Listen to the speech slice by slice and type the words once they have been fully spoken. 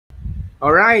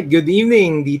All right. Good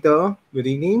evening, Ditto. Good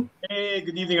evening. Hey,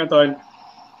 good evening, Anton.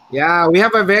 Yeah, we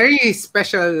have a very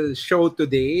special show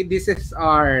today. This is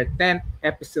our 10th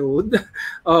episode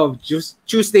of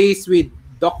Tuesdays with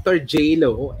Dr.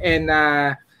 J-Lo. And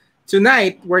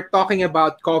tonight, we're talking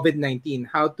about COVID-19,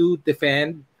 how to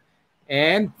defend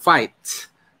and fight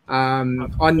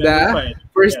on the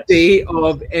first day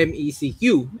of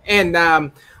MECQ.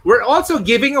 And we're also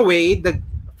giving away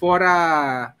for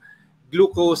a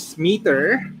glucose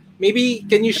meter. Maybe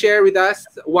can you share with us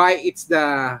why it's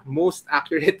the most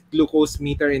accurate glucose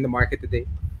meter in the market today?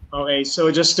 Okay, so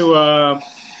just to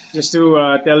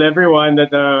tell everyone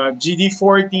that the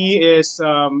GD40 is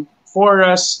for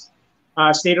us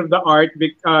state of the art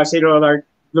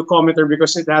glucometer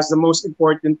because it has the most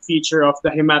important feature of the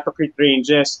hematocrit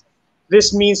ranges.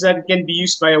 This means that it can be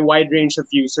used by a wide range of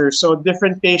users. So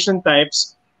different patient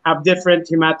types have different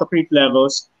hematocrit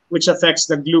levels, which affects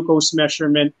the glucose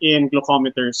measurement in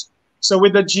glucometers. So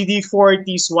with the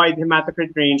GD40's wide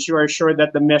hematocrit range, you are sure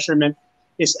that the measurement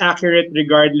is accurate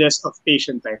regardless of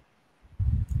patient type.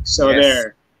 So yes.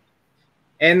 There.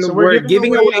 And so we're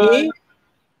giving away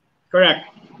correct.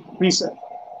 Please.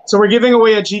 So we're giving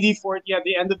away a GD40 at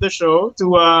the end of the show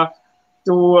to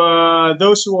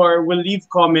those who will leave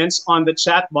comments on the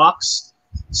chat box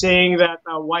saying that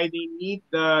why they need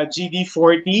the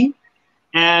GD40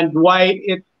 and why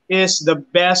it is the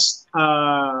best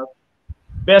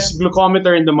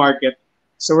glucometer in the market.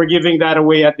 So we're giving that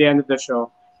away at the end of the show.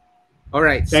 All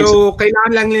right. Thanks. So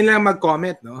kailangan lang nila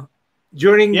mag-comment, no?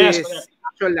 During this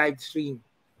actual live stream.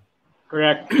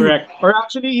 Correct. Or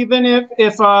actually, even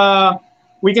if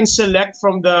we can select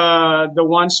from the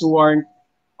ones who aren't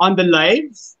on the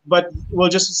live, but we'll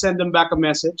just send them back a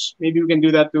message. Maybe we can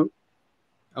do that too.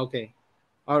 Okay.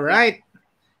 All right.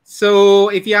 So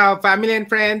if you have family and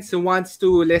friends who wants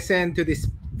to listen to this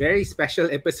very special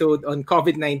episode on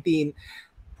COVID-19,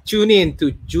 tune in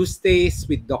to Tuesdays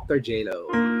with Dr. J-Lo.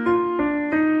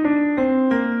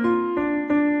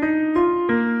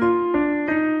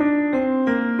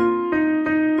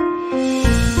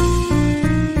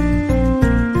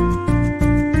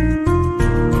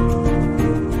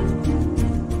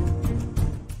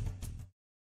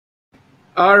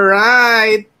 All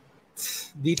right.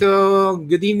 Ditto,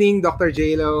 good evening, Dr.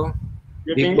 J-Lo.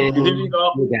 Good evening,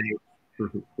 Doc.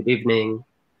 Good evening.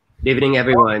 Good evening,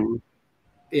 everyone.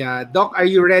 Yeah, Doc, are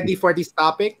you ready for this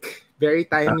topic? Very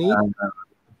timely.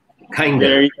 Kind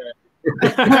of.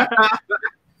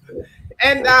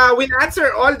 And we'll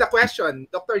answer all the questions.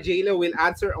 Dr. J-Lo will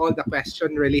answer all the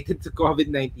questions related to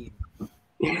COVID-19.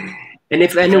 And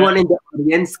if anyone in the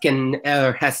audience can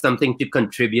has something to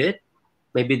contribute,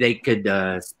 maybe they could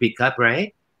speak up,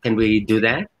 right? Can we do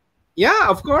that? Yeah,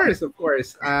 of course.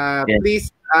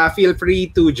 Please feel free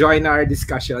to join our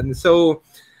discussion. So,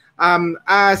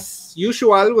 as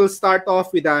usual, we'll start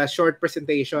off with a short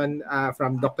presentation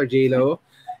from Dr. J-Lo,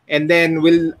 and then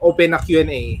we'll open a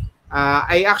Q&A.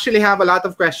 I actually have a lot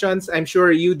of questions. I'm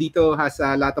sure you, Ditto, has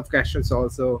a lot of questions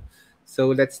also. So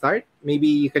let's start. Maybe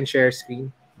you can share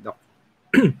screen, Doc.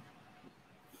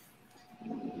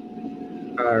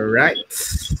 All right.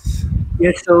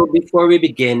 Yes, so before we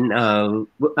begin,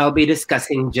 I'll be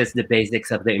discussing just the basics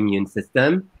of the immune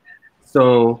system.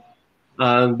 So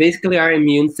basically our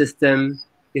immune system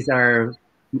is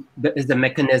the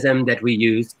mechanism that we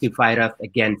use to fight off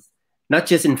against not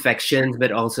just infections,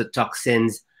 but also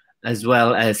toxins as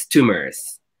well as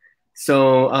tumors.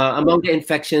 So among the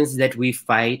infections that we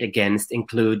fight against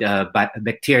include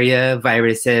bacteria,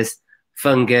 viruses,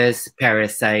 fungus,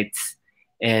 parasites,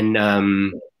 and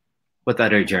what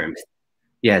other germs?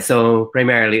 Yeah, so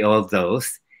primarily all of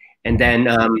those. And then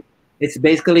it's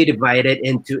basically divided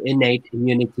into innate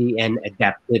immunity and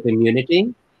adaptive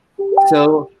immunity.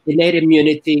 So innate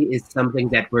immunity is something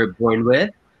that we're born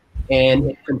with, and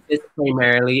it consists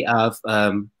primarily of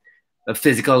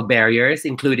physical barriers,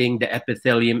 including the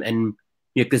epithelium and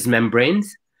mucous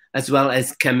membranes, as well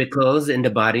as chemicals in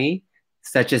the body,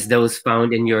 such as those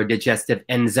found in your digestive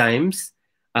enzymes,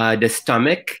 the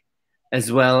stomach,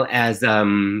 as well as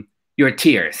your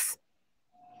tears.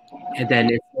 And then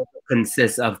it also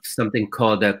consists of something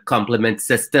called a complement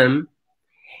system,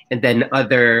 and then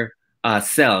other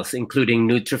cells, including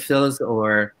neutrophils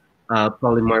or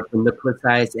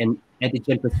polymorphonucleosides and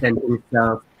antigen-presenting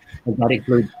cells, and that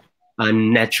includes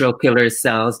natural killer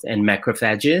cells and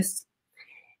macrophages.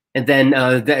 And then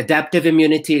the adaptive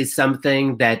immunity is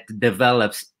something that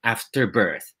develops after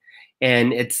birth,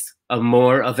 and it's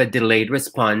more of a delayed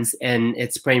response, and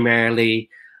it's primarily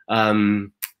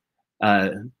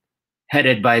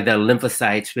headed by the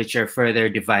lymphocytes, which are further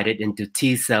divided into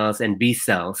T cells and B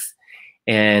cells.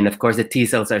 And of course, the T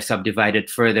cells are subdivided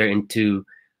further into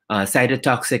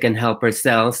cytotoxic and helper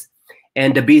cells.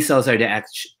 And the B cells are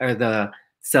the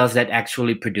cells that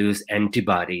actually produce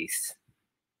antibodies.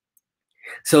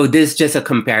 So this is just a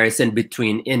comparison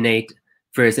between innate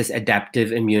versus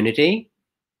adaptive immunity.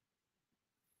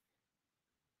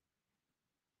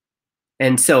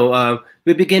 And so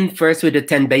we begin first with the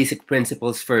 10 basic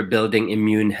principles for building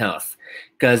immune health.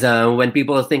 Because when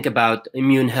people think about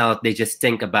immune health, they just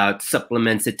think about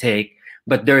supplements to take,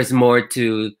 but there's more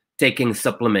to taking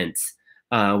supplements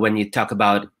when you talk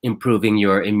about improving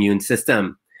your immune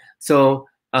system. So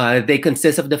they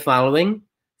consist of the following.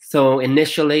 So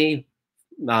initially,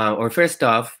 or first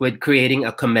off, with creating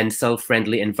a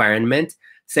commensal-friendly environment.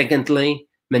 Secondly,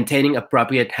 maintaining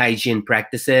appropriate hygiene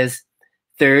practices.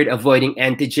 Third, avoiding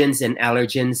antigens and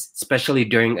allergens, especially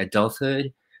during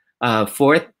adulthood.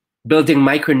 Fourth, building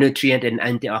micronutrient and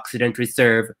antioxidant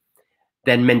reserve.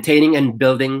 Then maintaining and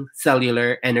building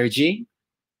cellular energy.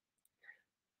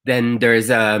 Then there's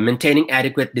maintaining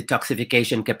adequate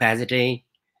detoxification capacity,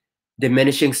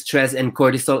 diminishing stress and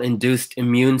cortisol-induced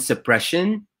immune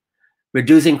suppression,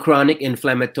 reducing chronic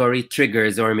inflammatory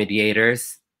triggers or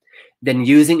mediators, then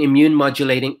using immune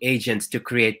modulating agents to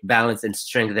create balance and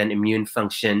strengthen immune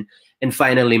function, and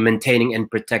finally maintaining and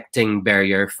protecting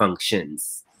barrier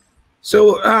functions.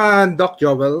 So, Doc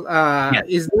Joel, Yeah.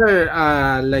 is there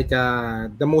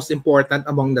the most important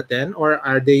among the 10, or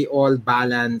are they all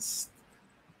balanced?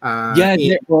 Yeah,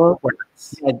 in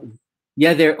importance?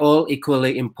 they're all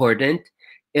equally important.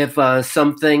 If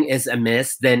something is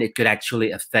amiss, then it could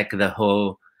actually affect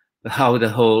how the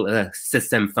whole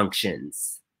system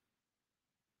functions.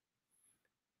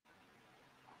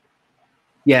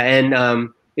 Yeah, and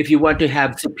if you want to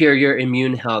have superior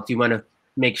immune health, you want to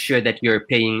make sure that you're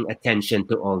paying attention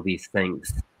to all these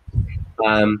things.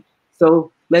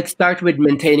 So let's start with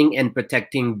maintaining and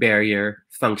protecting barrier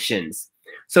functions.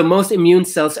 So most immune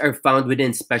cells are found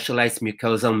within specialized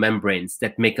mucosal membranes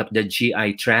that make up the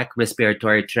GI tract,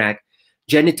 respiratory tract,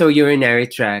 genitourinary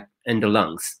tract, and the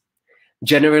lungs.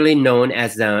 Generally known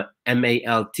as the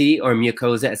MALT, or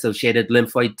mucosa-associated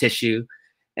lymphoid tissue,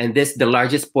 and the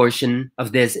largest portion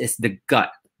of this is the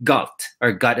GALT,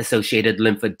 or gut-associated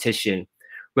lymphoid tissue,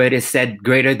 where it is said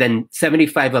greater than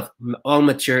 75 of all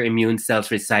mature immune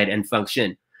cells reside and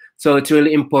function. So it's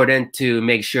really important to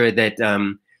make sure that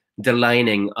the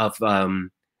lining of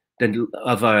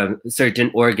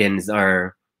certain organs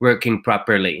are working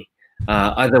properly.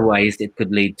 Otherwise, it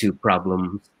could lead to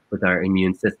problems with our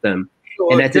immune system.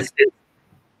 So And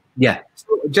yeah.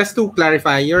 So just to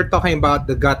clarify, you're talking about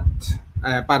the gut,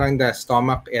 parang the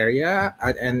stomach area,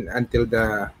 and until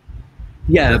the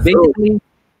Basically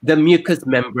the mucous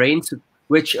membranes,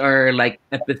 which are like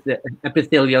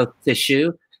epithelial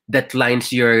tissue that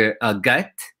lines your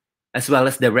gut, as well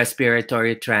as the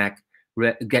respiratory tract,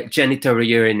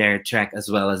 genitourinary tract, as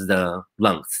well as the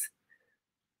lungs.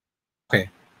 Okay.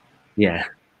 Yeah.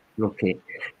 Okay.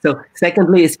 So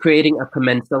secondly is creating a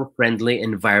commensal-friendly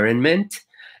environment.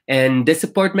 And the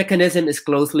support mechanism is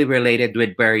closely related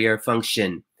with barrier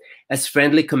function, as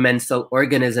friendly commensal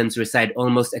organisms reside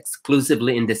almost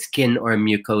exclusively in the skin or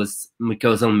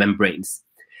mucosal membranes.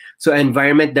 So an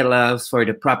environment that allows for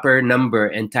the proper number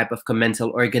and type of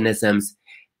commensal organisms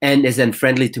and is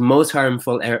unfriendly to most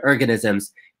harmful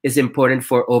organisms is important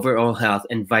for overall health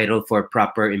and vital for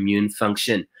proper immune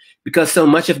function. Because so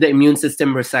much of the immune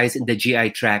system resides in the GI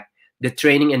tract, the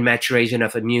training and maturation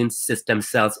of immune system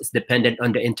cells is dependent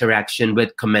on the interaction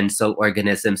with commensal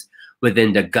organisms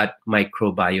within the gut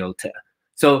microbiota.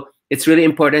 So it's really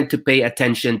important to pay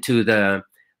attention to the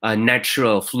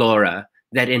natural flora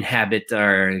that inhabit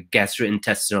our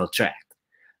gastrointestinal tract.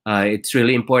 It's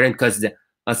really important because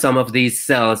some of these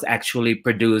cells actually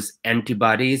produce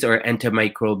antibodies or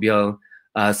antimicrobial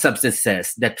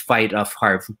substances that fight off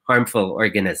harmful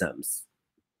organisms.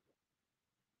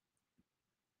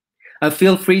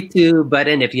 Feel free to butt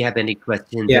in if you have any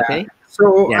questions. Yeah. Okay.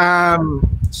 So Yeah.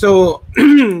 so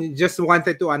just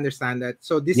wanted to understand that.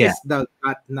 So this is the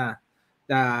gut na.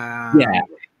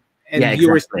 And you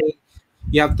were saying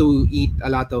you have to eat a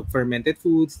lot of fermented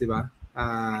foods, diba?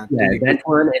 That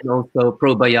one, and also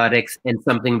probiotics and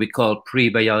something we call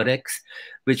prebiotics,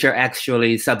 which are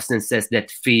actually substances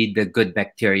that feed the good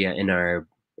bacteria in our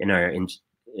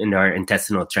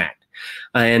intestinal tract.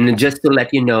 And just to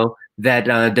let you know that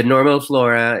the normal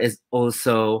flora is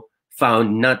also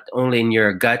found not only in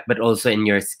your gut but also in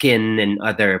your skin and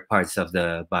other parts of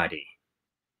the body.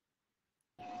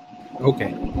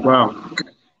 Okay. Wow.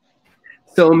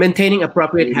 So maintaining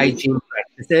appropriate hygiene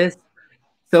practices.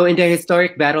 So in the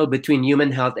historic battle between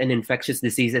human health and infectious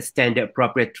diseases stand the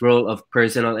appropriate role of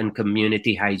personal and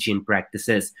community hygiene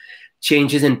practices.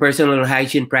 Changes in personal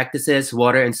hygiene practices,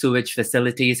 water and sewage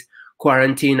facilities,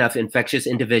 quarantine of infectious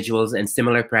individuals, and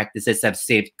similar practices have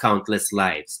saved countless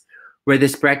lives. Where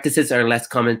these practices are less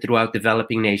common throughout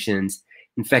developing nations,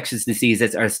 infectious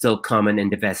diseases are still common and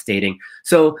devastating.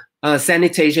 So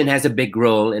sanitation has a big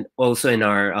role also in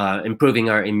our improving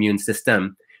our immune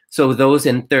system. So those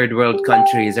in third world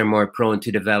countries are more prone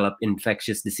to develop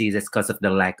infectious diseases because of the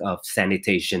lack of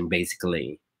sanitation,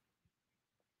 basically.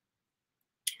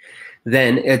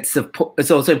 Then it's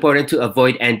also important to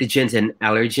avoid antigens and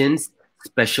allergens,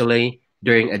 especially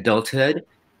during adulthood.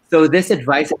 So this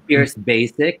advice appears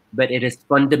basic, but it is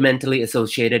fundamentally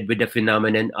associated with the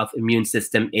phenomenon of immune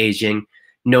system aging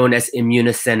known as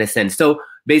immunosenescence. So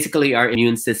basically our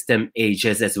immune system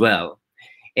ages as well.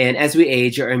 And as we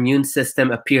age, our immune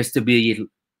system appears to be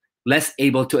less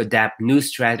able to adapt new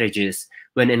strategies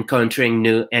when encountering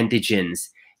new antigens,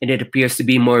 and it appears to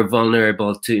be more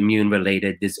vulnerable to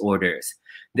immune-related disorders.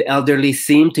 The elderly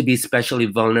seem to be especially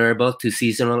vulnerable to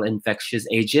seasonal infectious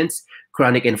agents,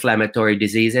 chronic inflammatory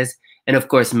diseases, and of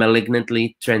course,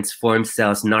 malignantly transformed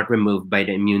cells not removed by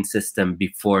the immune system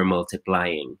before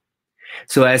multiplying.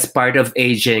 So as part of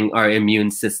aging, our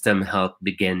immune system health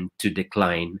begin to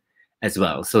decline as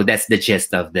well. So that's the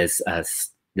gist of this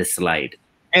slide.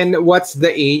 And what's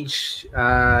the age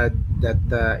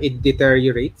that it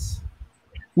deteriorates?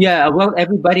 Yeah, well,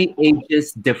 everybody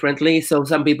ages differently. So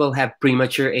some people have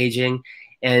premature aging,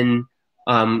 and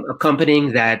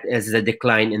accompanying that is a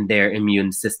decline in their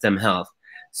immune system health.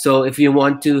 So if you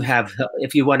want to health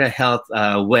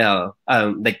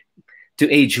like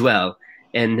to age well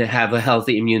and have a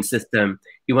healthy immune system,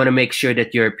 you want to make sure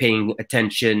that you're paying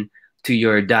attention to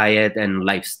your diet and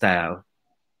lifestyle.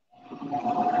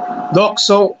 Doc,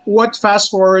 so what fast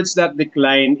forwards that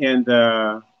decline in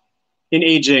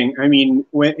aging? I mean,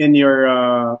 in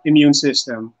your immune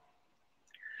system.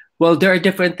 Well, there are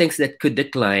different things that could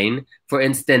decline. For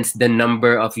instance, the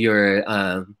number of your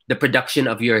the production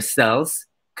of your cells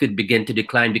could begin to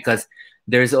decline because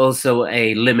there's also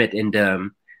a limit in the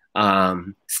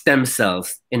stem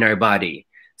cells in our body.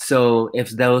 So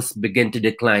if those begin to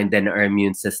decline, then our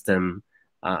immune system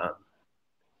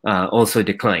also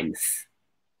declines.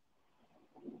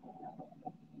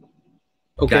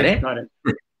 Okay. Got it?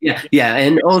 Yeah.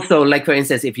 And also, like for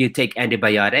instance, if you take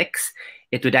antibiotics,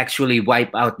 it would actually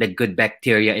wipe out the good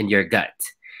bacteria in your gut.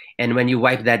 And when you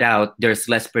wipe that out, there's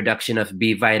less production of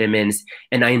B vitamins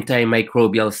and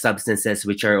antimicrobial substances,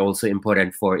 which are also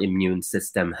important for immune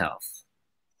system health.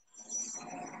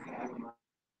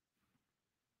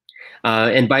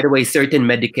 And by the way, certain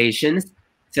medications,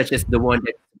 such as the one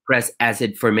that suppress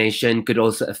acid formation, could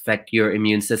also affect your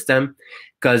immune system.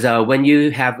 Because when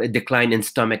you have a decline in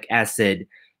stomach acid,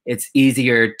 it's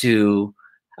easier to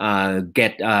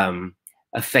get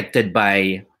affected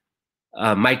by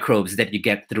microbes that you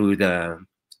get through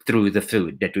the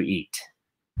food that you eat.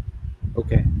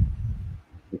 Okay.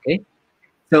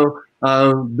 So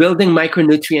building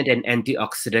micronutrient and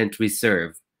antioxidant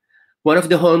reserve. One of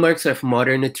the hallmarks of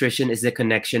modern nutrition is the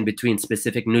connection between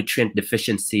specific nutrient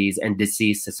deficiencies and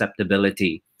disease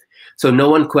susceptibility. So no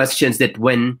one questions that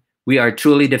when we are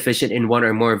truly deficient in one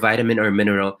or more vitamin or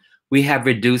mineral, we have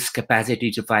reduced capacity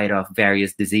to fight off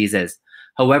various diseases.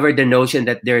 However, the notion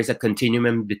that there is a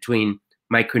continuum between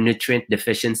micronutrient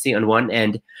deficiency on one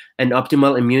end and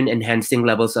optimal immune enhancing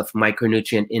levels of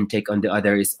micronutrient intake on the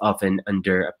other is often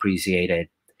underappreciated.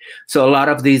 So a lot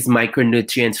of these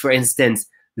micronutrients, for instance,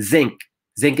 zinc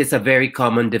is a very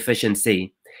common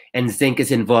deficiency, and zinc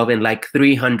is involved in like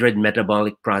 300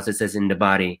 metabolic processes in the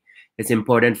body. It's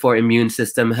important for immune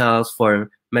system health, for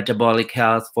metabolic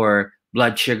health, for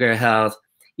blood sugar health,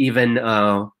 even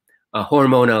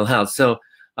hormonal health. So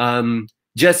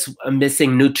just a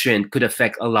missing nutrient could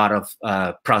affect a lot of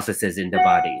processes in the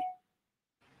body.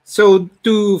 So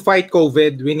to fight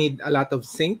COVID, we need a lot of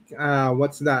zinc.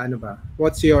 What's the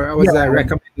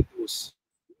recommended dose?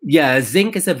 Yeah,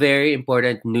 zinc is a very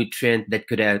important nutrient that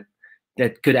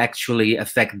could actually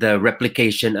affect the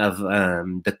replication of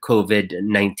the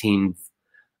COVID-19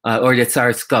 or the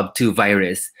SARS-CoV-2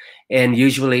 virus. And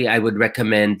usually I would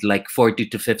recommend like 40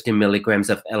 to 50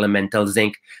 milligrams of elemental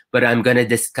zinc, but I'm going to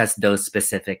discuss those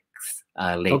specifics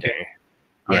later. Okay.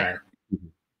 Yeah.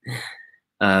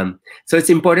 So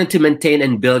it's important to maintain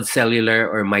and build cellular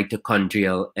or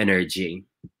mitochondrial energy.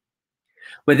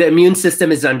 When the immune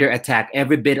system is under attack,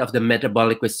 every bit of the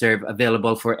metabolic reserve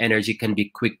available for energy can be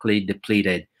quickly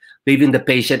depleted, leaving the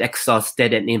patient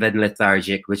exhausted and even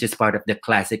lethargic, which is part of the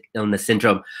classic illness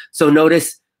syndrome. So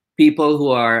notice people who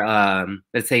are,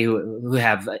 let's say, who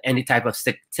have any type of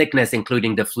sickness,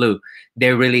 including the flu,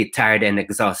 they're really tired and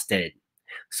exhausted.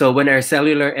 So when our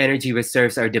cellular energy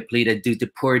reserves are depleted due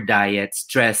to poor diet,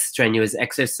 stress, strenuous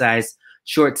exercise,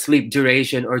 short sleep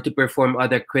duration, or to perform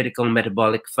other critical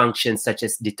metabolic functions such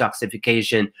as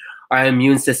detoxification, our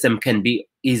immune system can be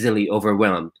easily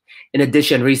overwhelmed. In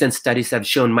addition, recent studies have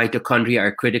shown mitochondria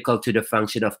are critical to the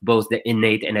function of both the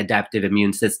innate and adaptive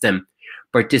immune system,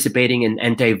 participating in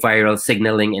antiviral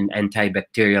signaling and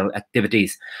antibacterial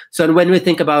activities. So when we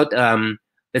think about,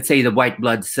 let's say, the white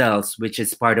blood cells, which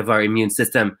is part of our immune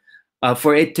system,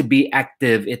 for it to be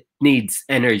active, it needs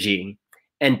energy.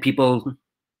 And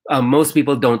most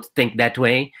people don't think that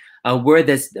way. Where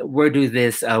do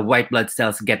these white blood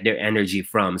cells get their energy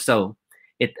from? So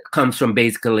it comes from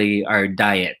basically our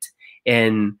diet.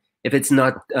 And if it's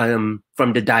not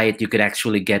from the diet, you could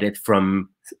actually get it from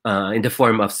in the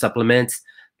form of supplements,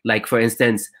 like for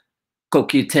instance,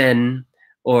 CoQ10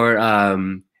 or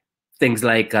things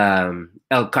like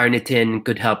L-carnitine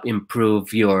could help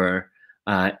improve your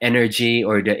energy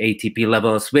or the ATP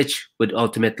levels, which would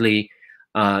ultimately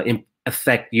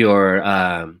affect your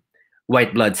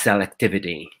white blood cell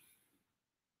activity.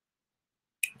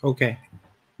 Okay.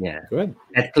 Yeah. Good.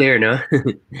 That's clear, no?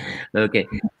 Okay.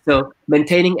 So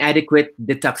maintaining adequate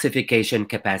detoxification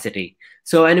capacity.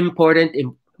 So an important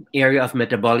area of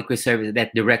metabolic reserve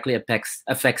that directly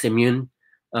affects immune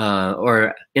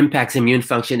or impacts immune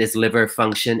function is liver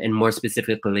function, and more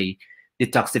specifically,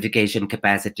 detoxification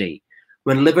capacity.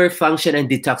 When liver function and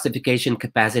detoxification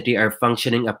capacity are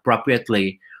functioning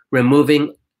appropriately,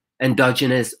 removing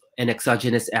endogenous and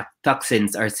exogenous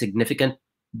toxins are significant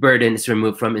burdens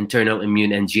removed from internal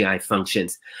immune and GI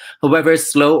functions. However,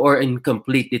 slow or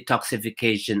incomplete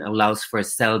detoxification allows for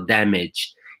cell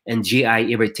damage and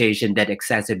GI irritation that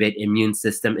exacerbate immune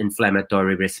system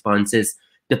inflammatory responses,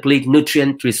 deplete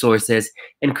nutrient resources,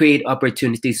 and create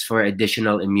opportunities for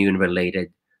additional immune-related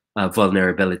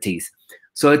vulnerabilities.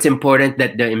 So it's important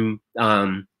that the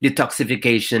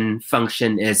detoxification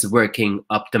function is working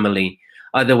optimally.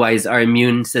 Otherwise, our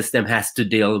immune system has to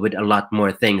deal with a lot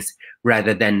more things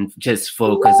rather than just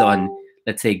focus on,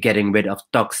 let's say, getting rid of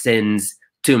toxins,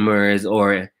 tumors,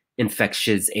 or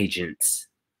infectious agents.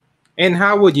 And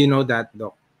how would you know that,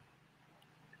 Doc?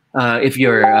 If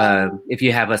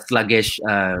you have a sluggish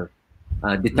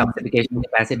detoxification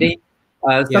capacity,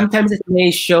 sometimes it may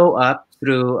show up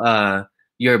through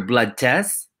your blood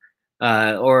tests,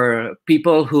 or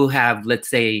people who have, let's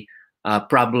say,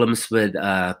 problems with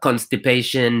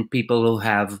constipation, people who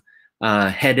have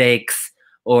headaches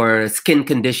or skin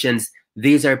conditions.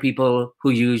 These are people who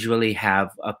usually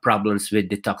have problems with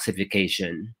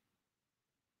detoxification.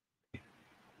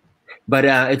 But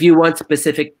if you want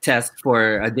specific tests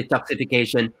for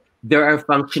detoxification, there are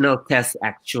functional tests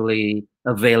actually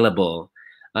available.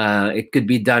 It could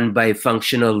be done by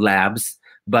functional labs,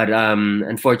 but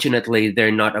unfortunately,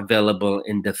 they're not available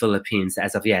in the Philippines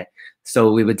as of yet.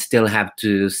 So we would still have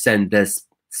to send the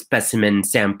specimen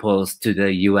samples to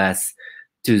the US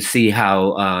to see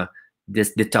how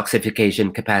this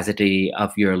detoxification capacity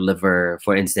of your liver,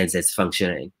 for instance, is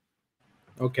functioning.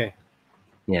 Okay.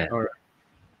 Yeah. All right.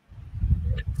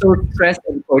 So stress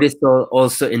and cortisol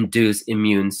also induce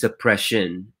immune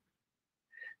suppression.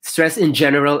 Stress in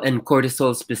general and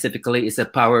cortisol specifically is a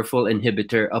powerful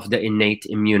inhibitor of the innate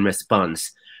immune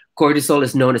response. Cortisol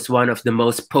is known as one of the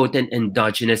most potent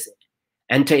endogenous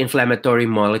anti-inflammatory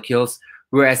molecules,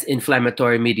 whereas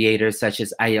inflammatory mediators such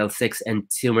as IL-6 and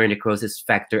tumor necrosis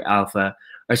factor alpha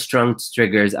are strong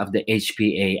triggers of the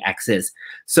HPA axis.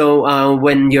 So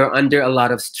when you're under a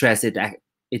lot of stress,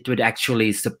 it would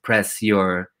actually suppress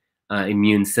your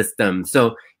immune system.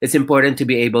 So it's important to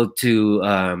be able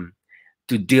to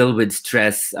deal with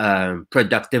stress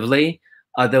productively.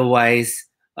 Otherwise,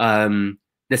 the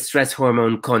stress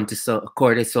hormone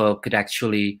cortisol could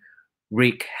actually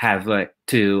wreak havoc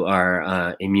to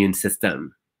our immune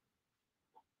system.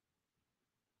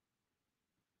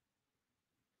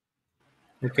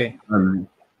 Okay.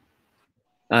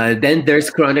 Then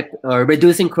there's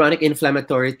reducing chronic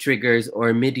inflammatory triggers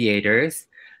or mediators.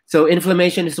 So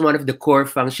inflammation is one of the core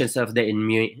functions of the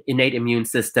innate immune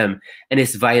system and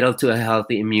is vital to a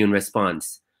healthy immune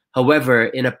response. However,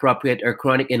 inappropriate or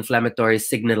chronic inflammatory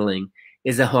signaling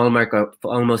is a hallmark of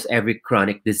almost every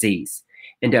chronic disease.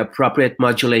 And the appropriate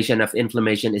modulation of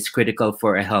inflammation is critical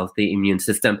for a healthy immune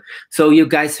system. So you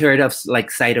guys heard of like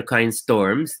cytokine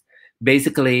storms.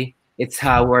 Basically, it's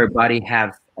how our body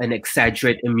has an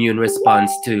exaggerate immune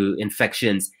response to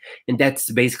infections. And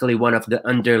that's basically one of the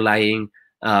underlying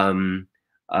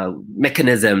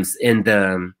mechanisms in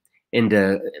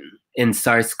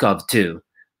SARS-CoV-2.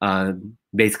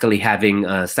 basically having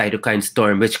a cytokine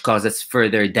storm, which causes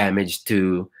further damage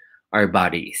to our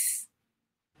bodies.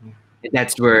 And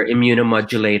that's where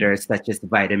immunomodulators such as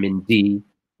vitamin D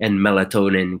and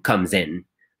melatonin comes in.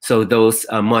 So those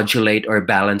modulate or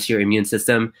balance your immune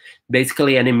system.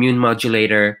 Basically, an immune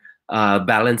modulator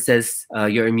balances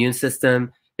your immune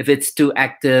system. If it's too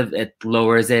active, it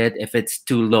lowers it. If it's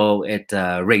too low, it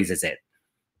raises it.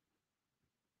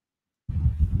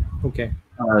 Okay.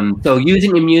 So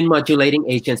using immune modulating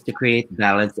agents to create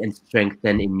balance and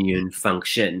strengthen immune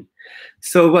function.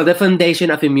 So while the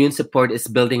foundation of immune support is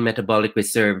building metabolic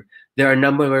reserve, there are a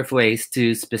number of ways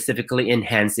to specifically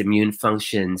enhance immune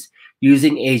functions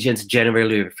using agents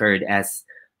generally referred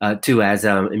to as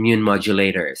immune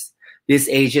modulators. These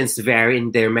agents vary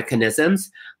in their mechanisms,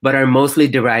 but are mostly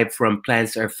derived from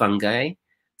plants or fungi.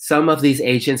 Some of these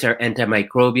agents are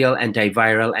antimicrobial,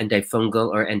 antiviral, antifungal,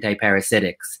 or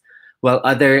antiparasitics, while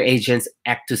other agents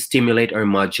act to stimulate or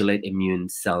modulate immune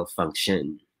cell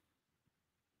function.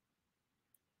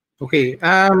 Okay.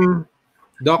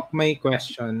 Doc, my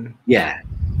question. Yeah.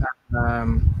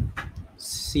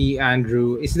 See,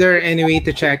 Andrew, is there any way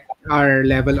to check our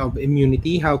level of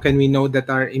immunity? How can we know that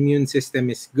our immune system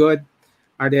is good?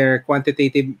 Are there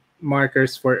quantitative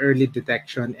markers for early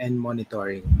detection and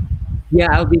monitoring?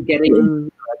 Yeah, I'll be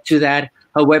getting to that.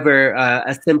 However,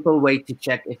 a simple way to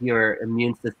check if your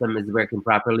immune system is working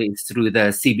properly is through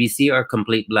the CBC or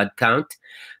complete blood count.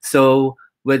 So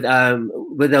with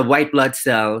a white blood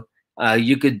cell,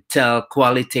 you could tell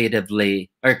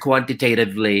qualitatively or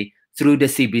quantitatively through the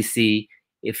CBC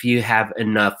if you have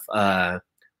enough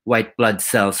white blood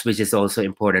cells, which is also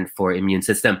important for immune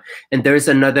system. And there's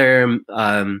another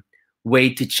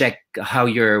way to check how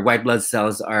your white blood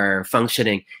cells are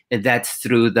functioning, and that's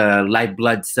through the live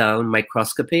blood cell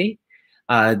microscopy.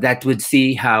 That would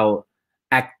see how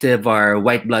active our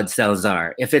white blood cells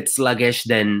are. If it's sluggish,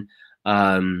 then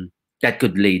that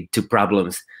could lead to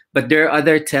problems. But there are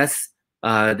other tests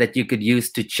that you could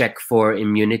use to check for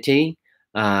immunity.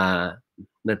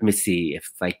 Let me see if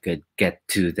I could get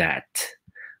to that.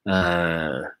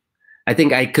 I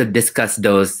think I could discuss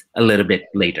those a little bit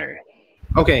later.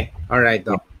 Okay. All right,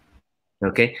 Doc.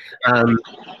 Okay.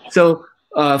 So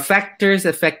factors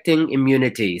affecting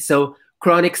immunity. So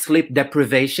chronic sleep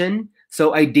deprivation.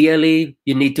 So ideally,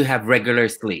 you need to have regular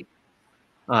sleep,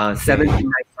 7 to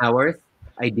 9 hours,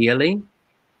 ideally,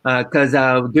 because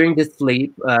during the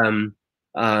sleep,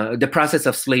 the process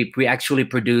of sleep, we actually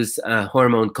produce a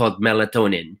hormone called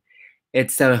melatonin.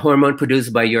 It's a hormone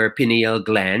produced by your pineal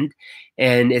gland,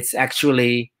 and it's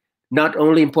actually not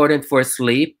only important for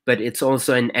sleep, but it's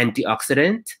also an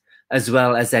antioxidant as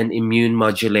well as an immune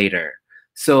modulator.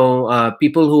 So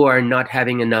people who are not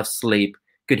having enough sleep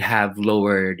could have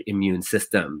lowered immune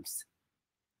systems.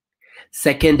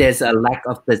 Second is a lack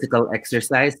of physical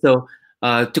exercise. So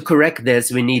to correct this,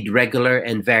 we need regular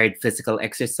and varied physical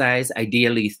exercise,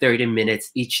 ideally 30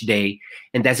 minutes each day.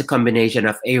 And that's a combination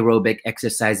of aerobic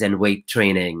exercise and weight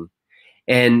training.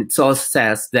 And it also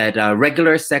says that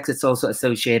regular sex is also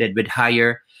associated with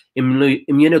higher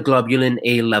immunoglobulin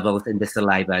A levels in the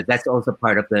saliva. That's also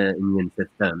part of the immune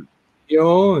system.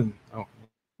 Yun. Oh.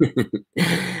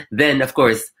 Then, of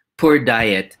course, poor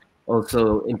diet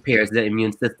also impairs the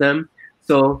immune system.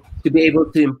 So to be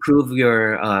able to improve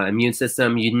your immune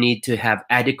system, you need to have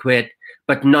adequate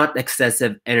but not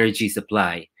excessive energy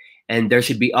supply. And there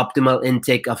should be optimal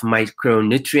intake of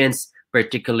micronutrients,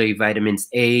 particularly vitamins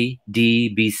A,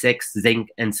 D, B6, zinc,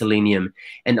 and selenium,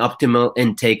 and optimal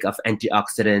intake of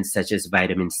antioxidants such as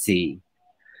vitamin C.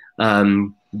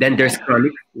 Then there's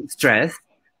chronic stress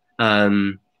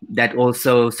that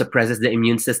also suppresses the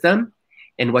immune system.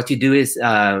 And what you do is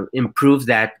improve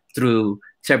that through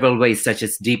several ways, such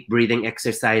as deep breathing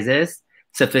exercises,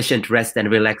 sufficient rest and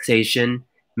relaxation,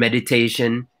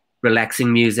 meditation,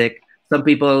 relaxing music. Some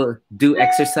people do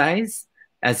exercise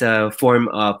as a form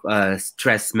of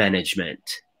stress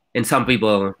management. And some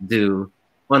people do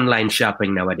online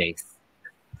shopping nowadays.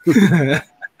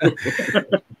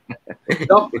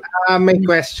 Doc, may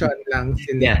question lang.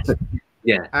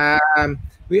 Yeah.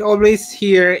 We always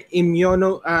hear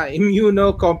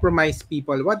immunocompromised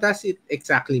people. What does it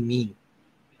exactly mean?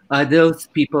 Those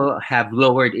people have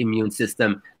lowered immune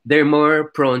system. They're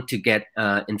more prone to get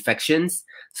infections.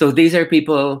 So these are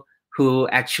people who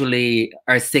actually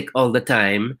are sick all the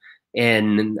time,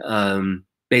 and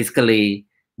basically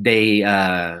they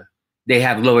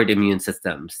have lowered immune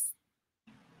systems.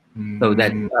 So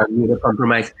that's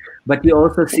immunocompromised. But you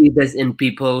also see this in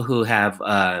people who have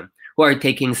who are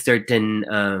taking certain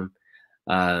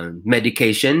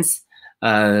medications,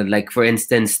 like for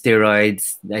instance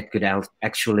steroids that could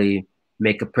actually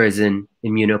make a person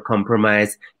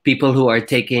immunocompromised. People who are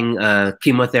taking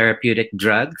chemotherapeutic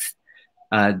drugs,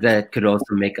 that could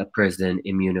also make a person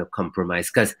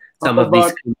immunocompromised, because some How of these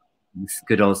about things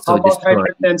could how also about destroy.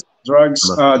 hypertensive drugs,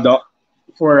 doc,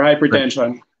 for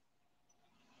hypertension?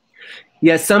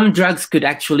 Yeah, some drugs could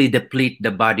actually deplete the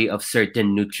body of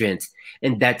certain nutrients,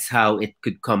 and that's how it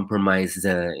could compromise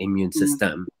the immune Mm.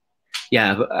 system.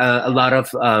 Yeah, a lot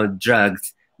of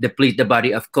drugs deplete the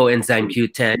body of coenzyme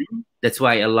Q10. That's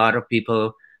why a lot of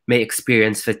people may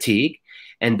experience fatigue,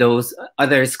 and those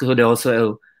others could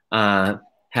also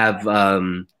have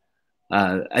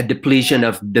a depletion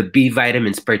of the B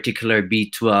vitamins, particular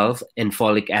B12 and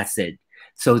folic acid.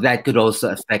 So that could also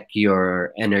affect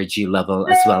your energy level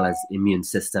as well as immune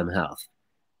system health.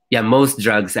 Yeah, most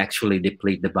drugs actually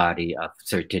deplete the body of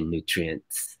certain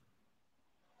nutrients.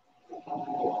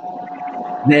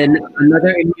 Then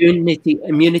another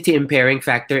immunity impairing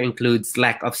factor includes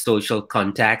lack of social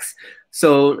contacts.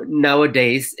 So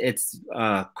nowadays it's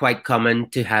quite common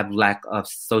to have lack of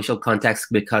social contacts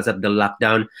because of the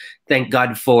lockdown. Thank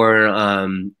God for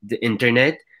the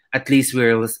internet. At least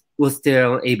we're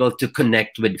still able to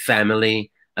connect with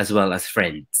family as well as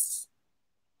friends.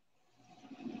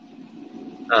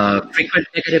 Frequent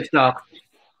negative talk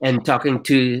and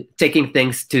taking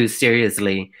things too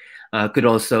seriously could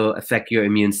also affect your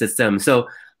immune system. So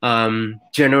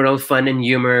general fun and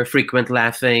humor, frequent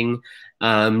laughing.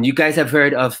 You guys have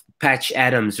heard of Patch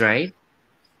Adams, right?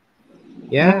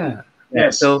 Yeah.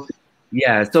 Yes. So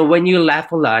when you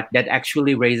laugh a lot, that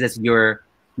actually raises your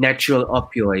natural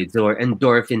opioids or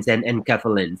endorphins and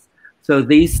enkephalins. So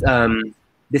the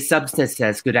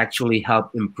substances could actually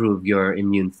help improve your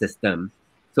immune system.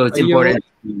 So it's important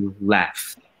to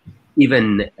laugh,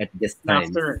 even at this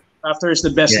time. Laughter is the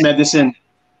best Yeah. medicine.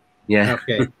 Yeah.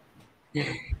 Okay.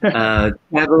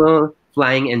 Travel,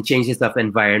 flying, and changes of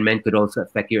environment could also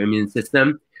affect your immune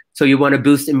system. So you want to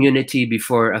boost immunity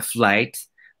before a flight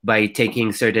by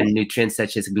taking certain nutrients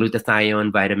such as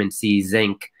glutathione, vitamin C,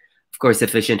 zinc, of course,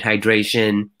 efficient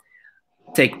hydration,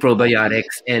 take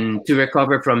probiotics, and to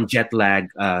recover from jet lag,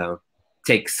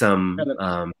 take some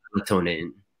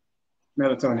melatonin.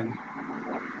 Melatonin.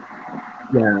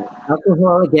 Yeah,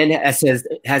 alcohol again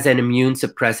has an immune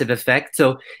suppressive effect,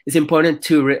 so it's important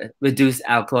to reduce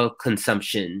alcohol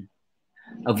consumption.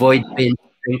 Avoid binge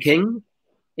drinking,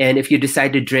 and if you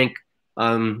decide to drink,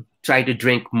 try to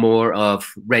drink more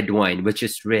of red wine, which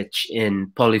is rich in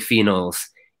polyphenols,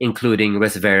 including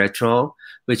resveratrol,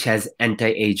 which has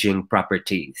anti-aging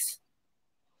properties.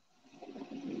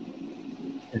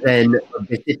 Then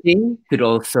obesity could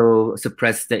also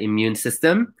suppress the immune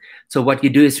system. So what you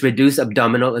do is reduce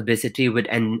abdominal obesity with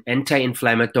an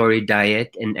anti-inflammatory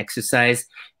diet and exercise,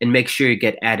 and make sure you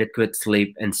get adequate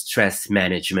sleep and stress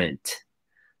management.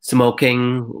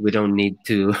 Smoking, we don't need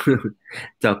to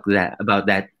talk about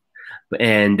that.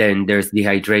 And then there's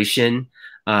dehydration,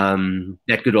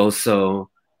 that could also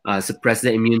suppress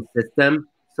the immune system.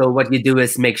 So what you do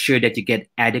is make sure that you get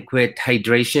adequate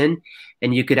hydration,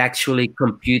 and you could actually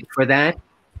compute for that.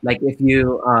 Like if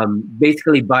you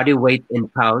basically body weight in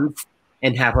pounds,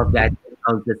 and half of that in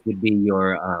ounces would be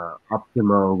your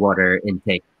optimal water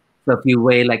intake. So if you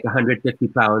weigh like 150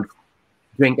 pounds,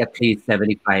 drink at least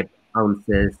 75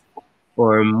 ounces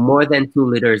or more than 2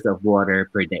 liters of water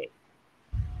per day.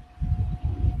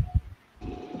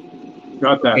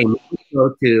 Got that. Okay,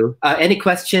 go to any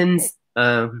questions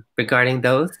regarding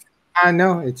those?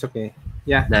 No, it's okay.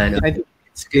 Yeah, No. I think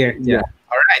it's clear. Yeah.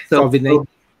 All right. So,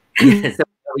 COVID-19. so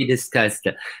we discussed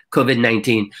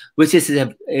COVID-19, which is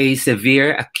a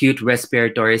severe acute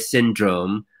respiratory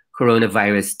syndrome,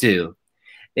 coronavirus 2.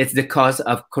 It's the cause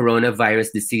of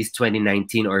coronavirus disease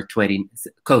 2019 or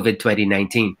COVID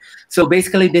 2019. So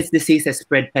basically, this disease has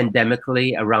spread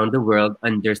pandemically around the world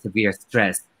under severe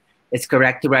stress. It's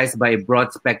characterized by a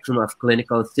broad spectrum of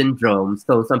clinical syndromes.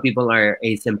 So some people are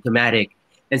asymptomatic,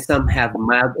 and some have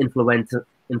mild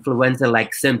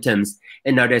influenza-like symptoms,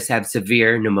 and others have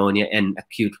severe pneumonia and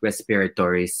acute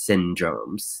respiratory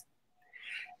syndromes.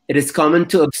 It is common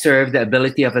to observe the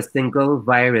ability of a single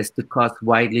virus to cause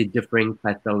widely differing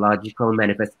pathological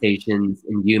manifestations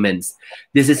in humans.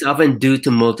 This is often due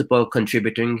to multiple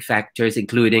contributing factors,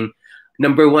 including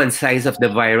number one, size of the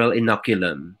viral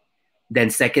inoculum. Then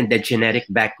second, the genetic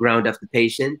background of the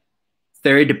patient.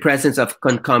 Third, the presence of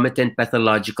concomitant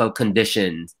pathological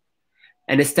conditions.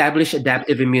 And established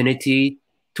adaptive immunity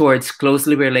towards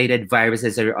closely related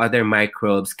viruses or other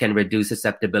microbes can reduce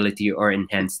susceptibility or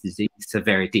enhance disease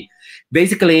severity.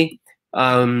 Basically,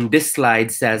 this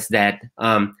slide says that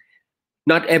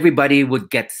not everybody would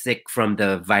get sick from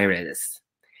the virus.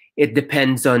 It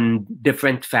depends on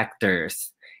different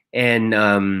factors. and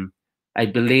I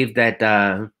believe that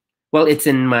well, it's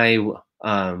in my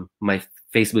my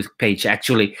Facebook page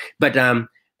actually. But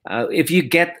if you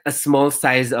get a small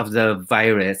size of the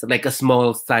virus, like a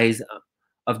small size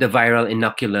of the viral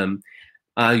inoculum,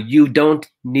 you don't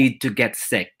need to get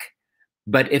sick.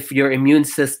 But if your immune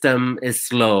system is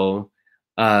slow,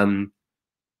 um,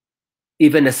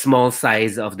 even a small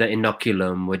size of the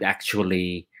inoculum would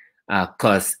actually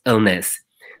cause illness.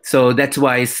 So that's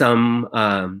why some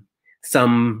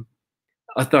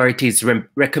authorities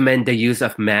recommend the use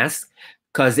of masks,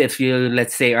 because if you,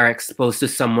 let's say, are exposed to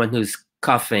someone who's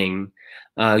coughing,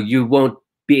 you won't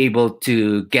be able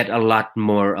to get a lot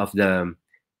more of the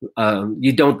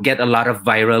you don't get a lot of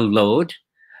viral load.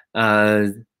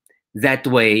 That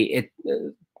way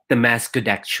the mask could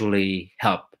actually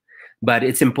help, but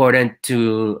it's important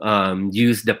to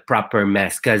use the proper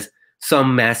mask, because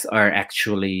some masks are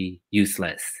actually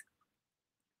useless.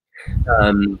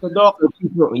 So, Doc,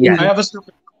 Yeah. I have a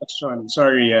stupid question.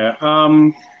 Sorry. Yeah.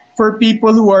 For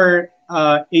people who are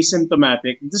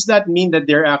asymptomatic, does that mean that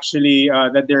they're actually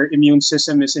that their immune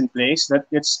system is in place, that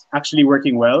it's actually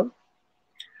working well?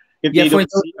 If Yeah, they for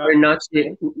don't those see, who are not,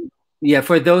 yeah,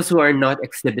 for those who are not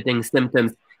exhibiting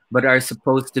symptoms but are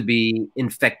supposed to be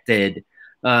infected,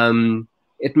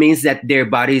 it means that their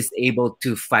body is able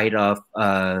to fight off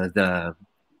the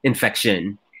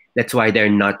infection. That's why they're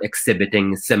not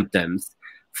exhibiting symptoms.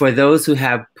 For those who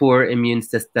have poor immune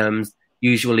systems,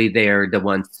 usually they're the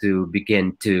ones who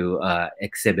begin to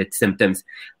exhibit symptoms.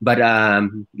 But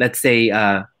let's say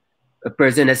a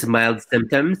person has mild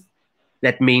symptoms,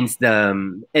 that means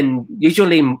and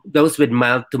usually those with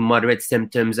mild to moderate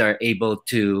symptoms are able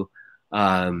to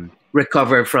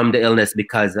recover from the illness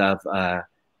because of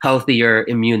healthier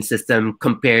immune system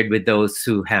compared with those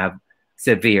who have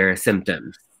severe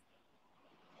symptoms.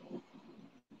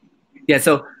 Yeah,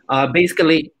 so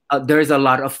basically there's a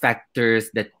lot of factors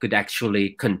that could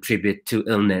actually contribute to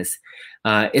illness.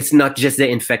 It's not just the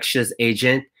infectious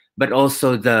agent, but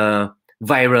also the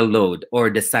viral load or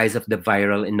the size of the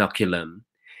viral inoculum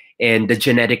and the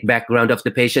genetic background of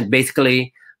the patient,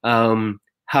 basically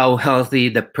how healthy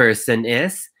the person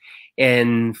is.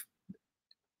 And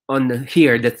on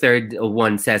here, the third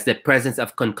one says the presence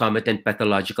of concomitant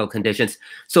pathological conditions.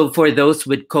 So for those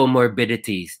with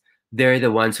comorbidities, they're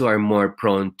the ones who are more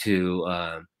prone to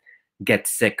get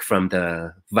sick from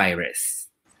the virus.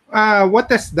 What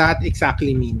does that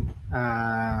exactly mean,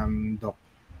 Doc?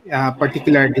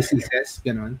 Particular diseases,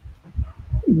 ganon?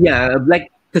 Yeah,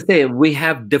 like to say, we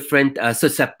have different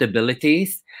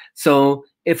susceptibilities. So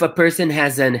if a person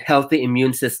has a healthy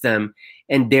immune system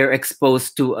and they're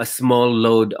exposed to a small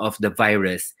load of the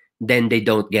virus, then they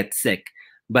don't get sick.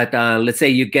 But let's say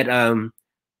you get a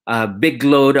big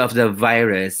load of the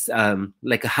virus,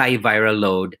 like a high viral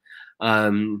load,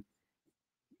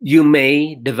 you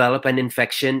may develop an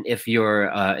infection if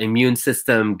your immune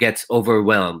system gets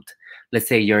overwhelmed. Let's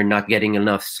say you're not getting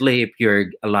enough sleep, you're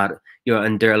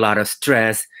under a lot of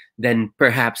stress, then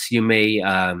perhaps you may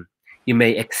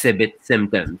exhibit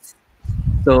symptoms.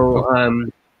 So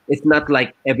it's not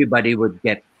like everybody would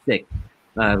get sick,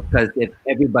 because if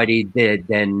everybody did,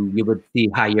 then you would see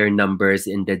higher numbers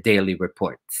in the daily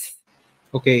reports.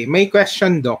 Okay, my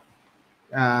question, Doc.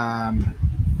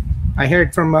 I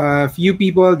heard from a few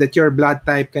people that your blood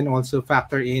type can also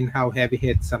factor in how heavy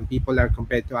hit some people are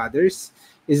compared to others.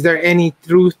 Is there any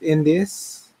truth in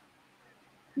this?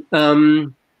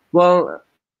 Well,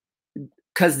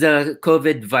 because the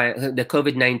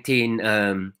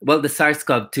COVID-19, well, the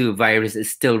SARS-CoV-2 virus is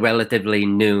still relatively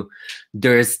new.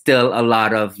 There's still a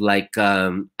lot of like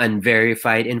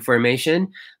unverified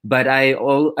information, but I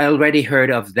already heard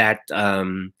of that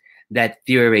that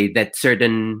theory that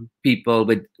certain people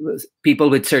with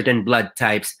certain blood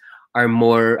types are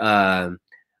more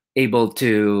able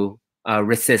to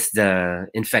resist the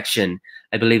infection.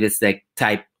 I believe it's like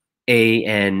type A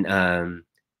and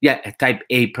yeah, type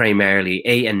A primarily,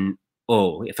 A and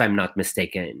O, if I'm not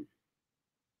mistaken.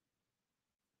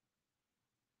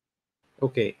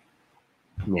 Okay.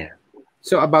 Yeah.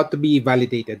 So about to be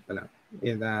validated pala.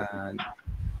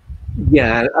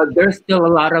 Yeah, there's still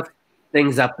a lot of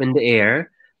things up in the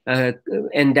air.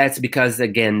 And that's because,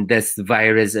 again, this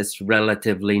virus is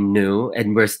relatively new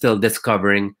and we're still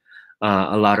discovering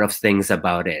a lot of things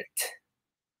about it.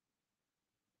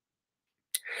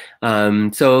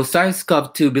 So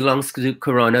SARS-CoV-2 belongs to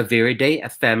Coronaviridae, a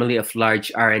family of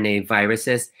large RNA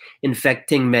viruses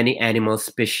infecting many animal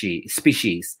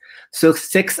species. So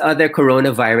 6 other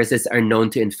coronaviruses are known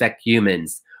to infect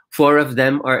humans. 4 of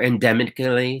them are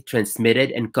endemically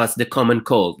transmitted and cause the common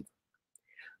cold,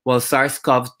 while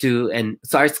SARS-CoV-2 and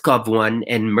SARS-CoV-1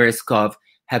 and MERS-CoV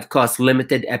have caused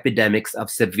limited epidemics of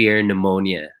severe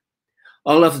pneumonia.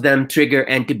 All of them trigger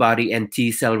antibody and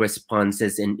T cell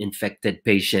responses in infected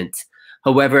patients.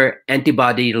 However,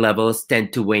 antibody levels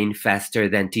tend to wane faster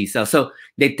than T cells. So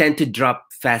they tend to drop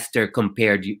faster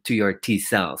compared to your T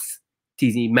cells,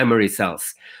 T memory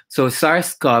cells. So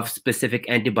SARS-CoV specific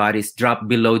antibodies drop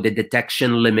below the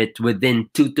detection limit within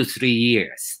 2 to 3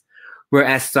 years,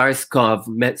 whereas SARS-CoV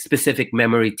specific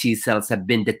memory T cells have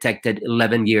been detected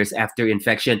 11 years after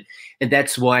infection. And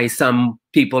that's why some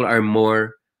people are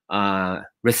more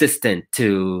resistant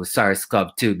to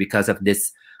SARS-CoV-2 because of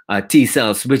this T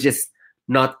cells, which is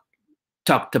not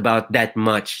talked about that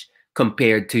much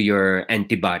compared to your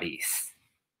antibodies.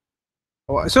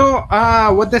 So,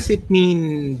 what does it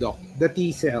mean, Doc? The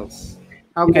T cells.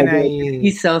 How can I?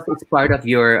 T cells is part of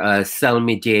your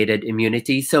cell-mediated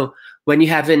immunity. So when you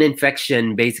have an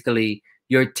infection, basically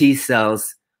your T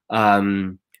cells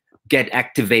get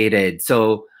activated.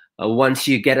 So once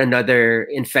you get another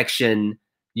infection,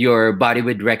 your body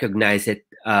would recognize it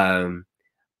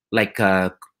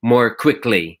more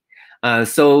quickly.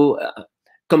 So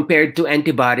compared to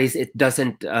antibodies, it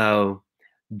doesn't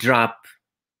drop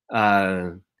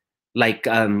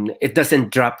it doesn't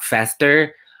drop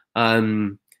faster.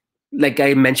 Like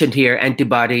I mentioned here,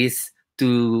 antibodies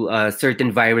to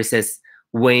certain viruses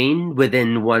wane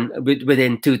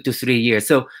within 2 to 3 years.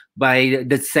 So by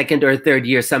the second or third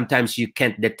year, sometimes you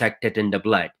can't detect it in the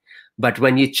blood. But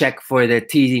when you check for the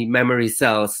T memory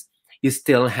cells, you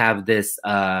still have this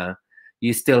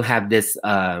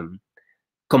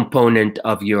component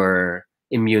of your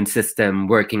immune system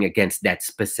working against that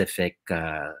specific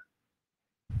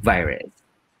virus.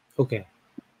 Okay.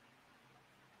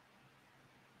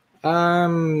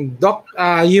 Doc,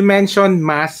 you mentioned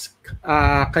mask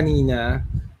kanina.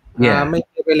 Yeah. May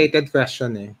related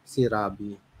question si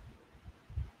Robbie.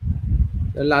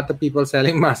 There are a lot of people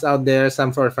selling masks out there,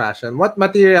 some for fashion. What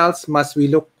materials must we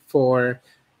look for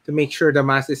to make sure the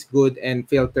mask is good and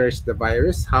filters the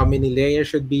virus? How many layers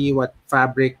should be? What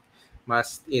fabric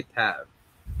must it have?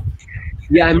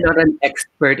 Yeah, I'm not an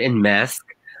expert in masks.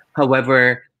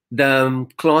 However, the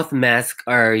cloth masks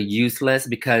are useless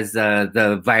because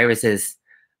the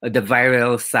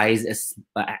viral size is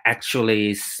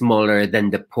actually smaller than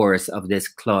the pores of this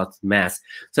cloth mask.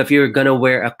 So if you're gonna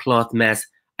wear a cloth mask,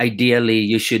 ideally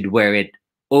you should wear it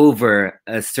over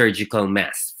a surgical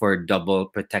mask for double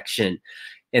protection.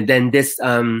 And then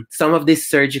some of these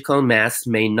surgical masks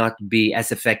may not be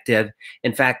as effective.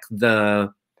 In fact,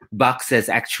 the boxes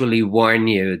actually warn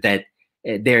you that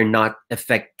they're not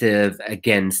effective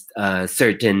against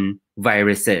certain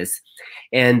viruses.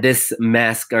 And this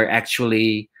masks are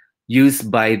actually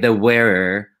used by the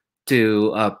wearer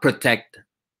to protect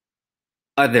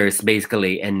others,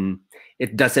 basically, and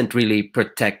it doesn't really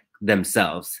protect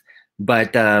themselves.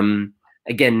 But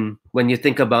again, when you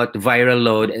think about viral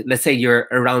load, let's say you're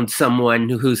around someone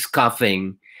who's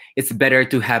coughing, it's better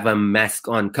to have a mask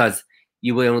on because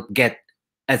you won't get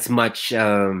as much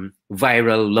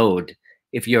viral load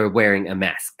if you're wearing a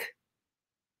mask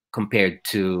compared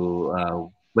to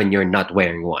when you're not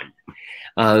wearing one.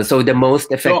 So the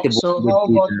most effective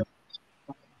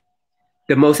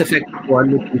the most effective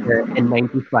one would be the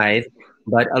N95,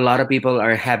 but a lot of people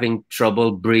are having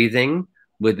trouble breathing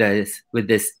with this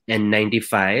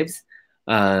N95s,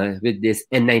 with this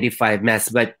N95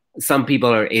 mask, but some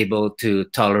people are able to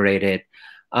tolerate it.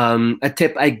 A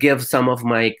tip I give some of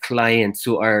my clients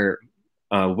who are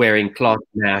wearing cloth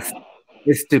masks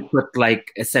is to put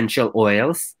like essential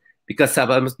oils, because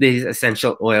some of these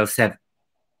essential oils have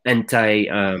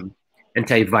antiviral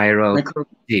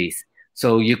properties.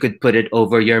 So you could put it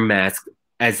over your mask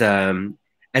as an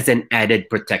added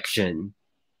protection.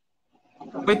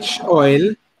 Which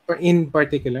oil in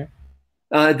particular?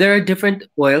 There are different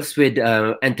oils with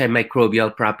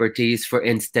antimicrobial properties. For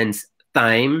instance,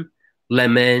 thyme,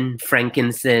 lemon,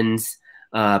 frankincense,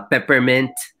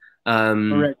 peppermint.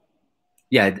 Correct.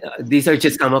 Yeah, these are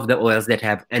just some of the oils that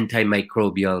have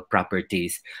antimicrobial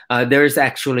properties. There's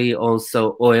actually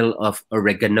also oil of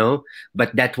oregano,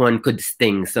 but that one could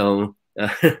sting. So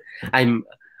I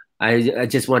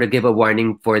just want to give a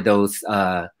warning for those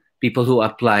people who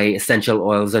apply essential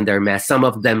oils on their mask. Some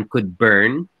of them could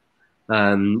burn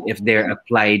if they're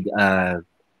applied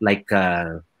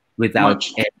without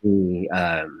any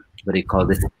what do you call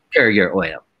this, carrier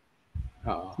oil.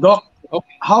 Doc,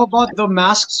 how about the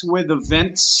masks with the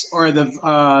vents or the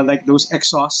like those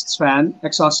exhaust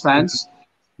fans?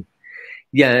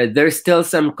 Yeah, there's still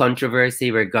some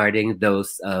controversy regarding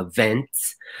those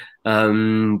vents,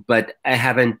 but I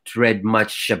haven't read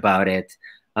much about it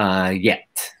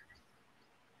yet.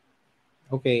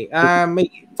 Okay. May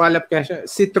follow-up question.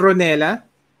 Citronella,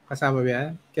 kasama ba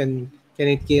yan? Can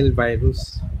it kill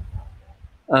virus?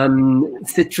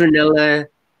 Citronella,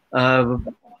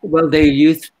 well, they're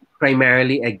used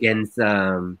primarily against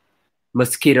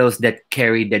mosquitoes that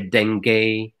carry the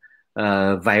dengue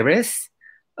virus.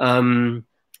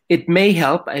 It may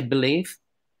help, I believe.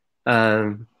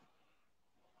 Yeah.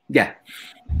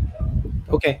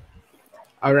 Okay.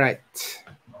 All right.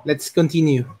 Let's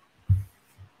continue.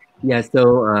 Yeah.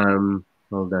 So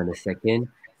hold on a second.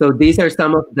 So these are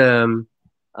some of the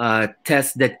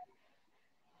tests that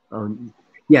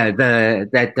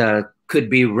could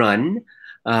be run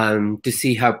to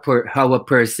see how a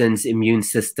person's immune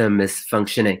system is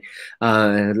functioning.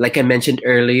 Like I mentioned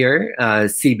earlier,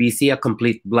 CBC, a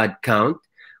complete blood count,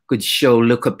 could show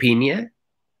leukopenia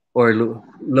or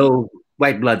low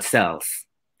white blood cells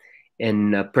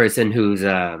in a person who's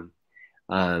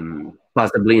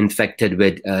possibly infected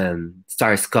with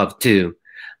SARS-CoV-2.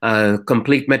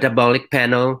 Complete metabolic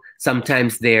panel,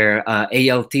 sometimes they're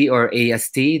ALT or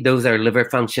AST. Those are liver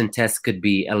function tests, could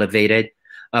be elevated.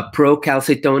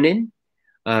 Procalcitonin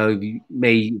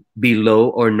may be low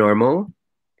or normal.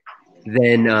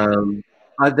 Then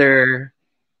other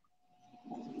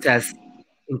tests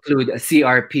include a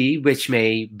CRP, which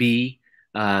may be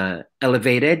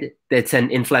elevated. That's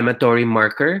an inflammatory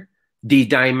marker.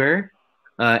 D-dimer,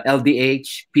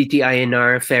 LDH,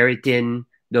 PTINR, ferritin,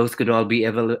 those could all be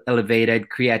elevated.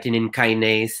 Creatinine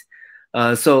kinase.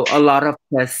 So a lot of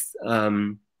tests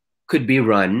could be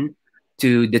run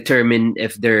to determine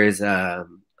if there's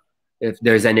an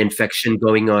infection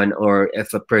going on or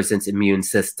if a person's immune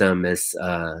system is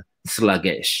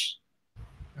sluggish.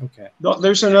 Okay.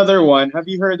 There's another one. Have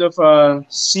you heard of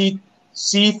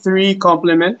C3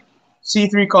 complement?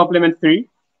 C3 complement 3?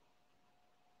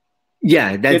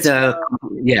 Yeah, that's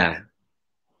yeah.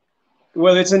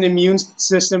 Well, it's an immune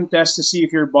system test to see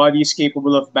if your body is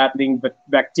capable of battling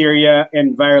bacteria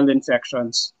and viral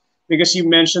infections. Because you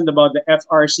mentioned about the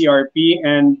FRCRP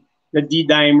and the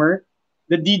D-dimer.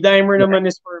 The D-dimer naman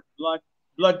is for blood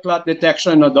clot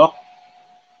detection, no, Doc?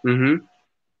 Mm-hmm.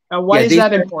 Why is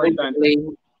that important?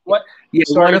 What? Yeah,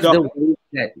 Sorry, one of Doc.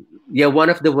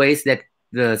 the ways that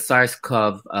the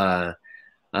SARS-CoV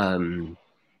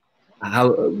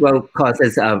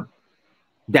causes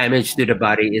damage to the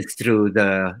body is through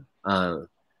the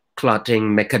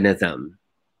clotting mechanism.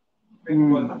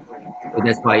 So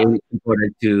that's why it's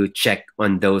important to check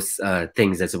on those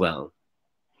things as well.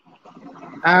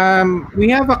 We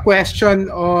have a question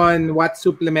on what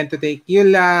supplement to take.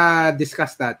 You'll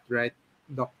discuss that, right,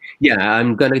 Doc? Yeah,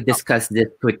 I'm going to discuss this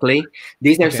quickly.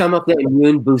 These are some of the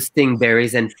immune-boosting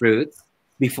berries and fruits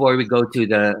before we go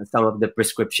to some of the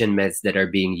prescription meds that are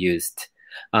being used.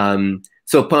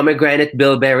 So pomegranate,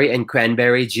 bilberry, and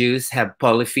cranberry juice have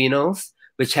polyphenols,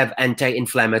 which have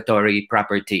anti-inflammatory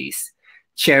properties.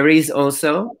 Cherries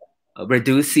also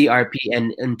reduce CRP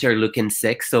and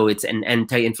interleukin-6, so it's an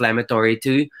anti-inflammatory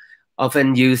too,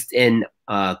 often used in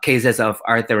cases of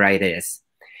arthritis.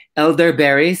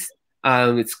 Elderberries,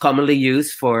 it's commonly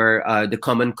used for the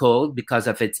common cold because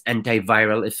of its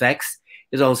antiviral effects.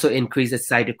 It also increases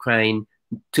cytokine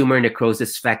tumor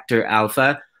necrosis factor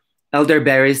alpha.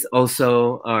 Elderberries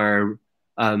also are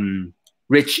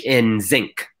rich in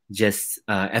zinc, just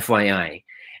FYI.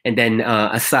 And then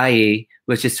acai,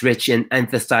 which is rich in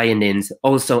anthocyanins,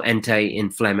 also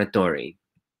anti-inflammatory.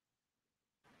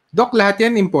 Doc, lahat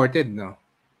yan imported, no?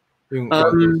 Yung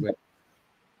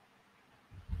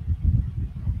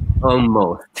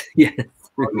almost, yes.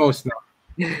 Almost, no?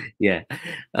 Yeah.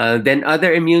 Then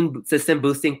other immune system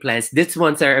boosting plants, these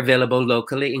ones are available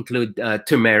locally, include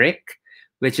turmeric,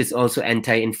 which is also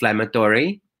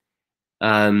anti-inflammatory.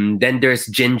 Then there's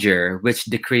ginger, which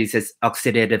decreases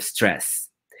oxidative stress.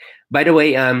 By the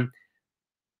way,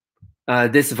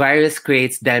 this virus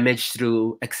creates damage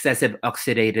through excessive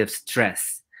oxidative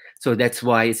stress. So that's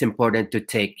why it's important to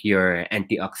take your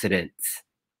antioxidants.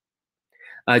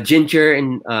 Ginger,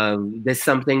 and there's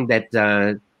something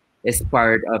that is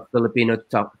part of Filipino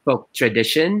folk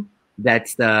tradition.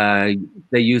 That's the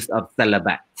use of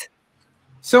salabat.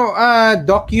 So,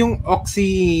 Doc, yung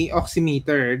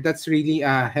oximeter, that's really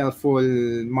a helpful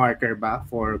marker ba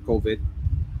for COVID?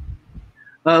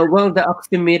 Well, the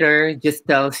oximeter just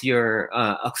tells your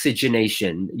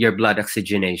oxygenation, your blood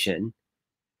oxygenation.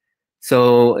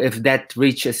 So if that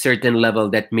reaches a certain level,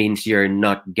 that means you're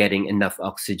not getting enough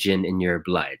oxygen in your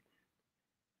blood.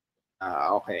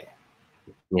 Okay.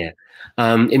 Yeah.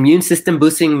 Immune system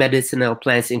boosting medicinal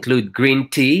plants include green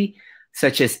tea,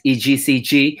 such as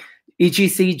EGCG.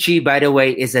 EGCG, by the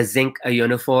way, is a zinc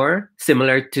ionophore,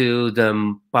 similar to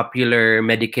the popular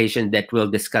medication that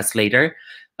we'll discuss later,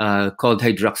 called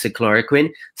hydroxychloroquine.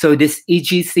 So this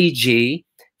EGCG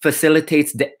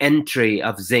facilitates the entry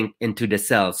of zinc into the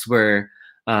cells where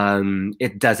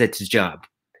it does its job.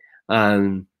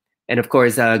 And of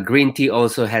course, green tea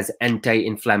also has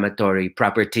anti-inflammatory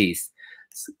properties.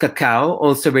 Cacao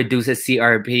also reduces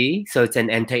CRP, so it's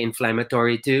an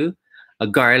anti-inflammatory too.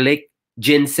 Garlic,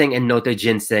 ginseng, and noto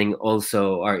ginseng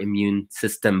also are immune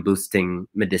system boosting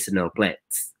medicinal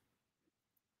plants.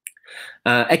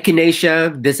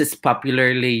 Echinacea, this is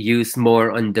popularly used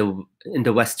more in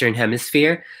the Western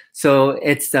Hemisphere, so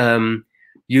it's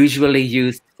usually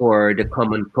used for the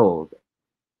common cold.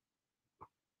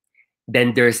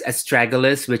 Then there's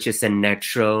astragalus, which is a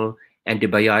natural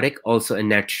antibiotic, also a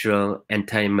natural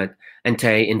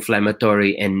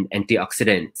anti-inflammatory and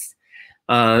antioxidants.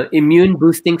 Immune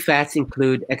boosting fats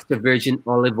include extra virgin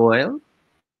olive oil,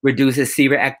 reduces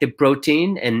C-reactive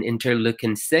protein and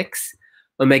interleukin-6.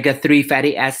 Omega-3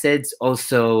 fatty acids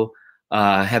also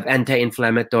have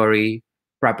anti-inflammatory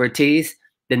properties.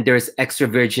 Then there's extra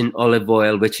virgin olive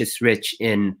oil, which is rich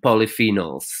in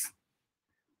polyphenols.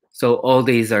 So all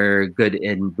these are good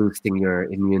in boosting your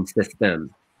immune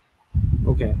system.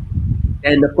 Okay.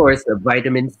 And of course,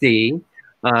 vitamin C.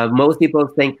 Most people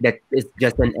think that it's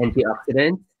just an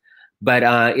antioxidant, but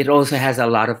it also has a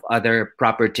lot of other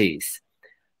properties.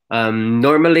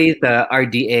 Normally, the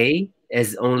RDA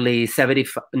is only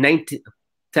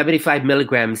 75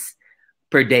 milligrams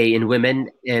per day in women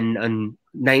and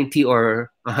 90 or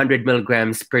 100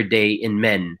 milligrams per day in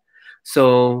men.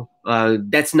 So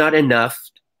that's not enough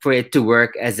for it to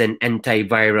work as an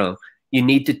antiviral. You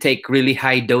need to take really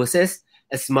high doses,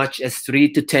 as much as 3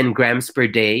 to 10 grams per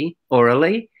day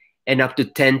orally, and up to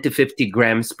 10 to 50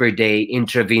 grams per day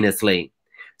intravenously.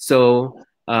 So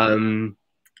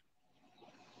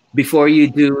before you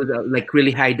do like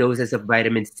really high doses of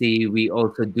vitamin C, we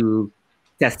also do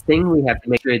testing. We have to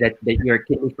make sure that your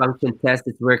kidney function test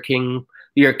is working,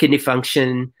 your kidney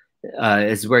function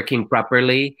is working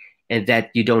properly, and that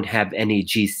you don't have any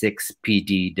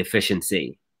G6PD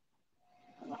deficiency.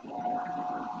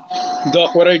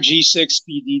 Doc, what are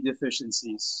G6PD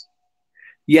deficiencies?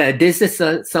 Yeah, this is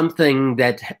something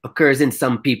that occurs in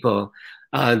some people.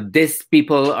 These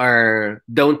people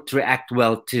don't react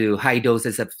well to high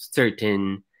doses of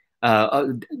certain.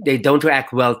 They don't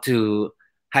react well to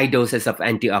high doses of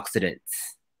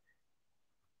antioxidants.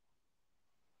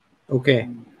 Okay.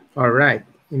 All right.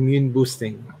 Immune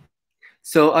boosting.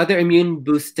 So other immune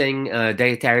boosting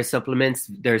dietary supplements,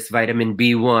 there's vitamin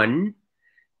B1,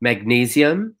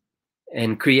 magnesium,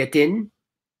 and creatine.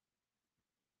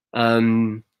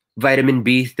 Vitamin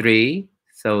B3,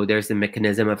 so there's a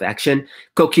mechanism of action.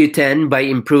 CoQ10, by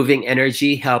improving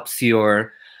energy, helps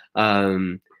your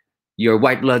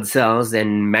white blood cells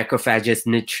and macrophages,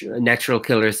 natural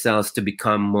killer cells, to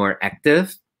become more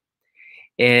active.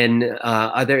 And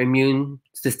other immune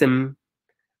system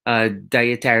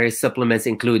dietary supplements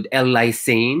include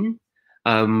L-lysine.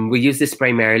 We use this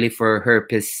primarily for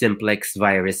herpes simplex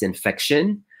virus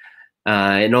infection.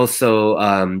 And also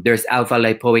there's alpha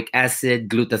lipoic acid,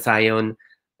 glutathione,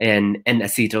 and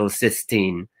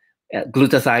acetylcysteine.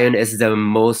 Glutathione is the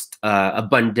most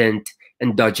abundant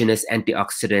endogenous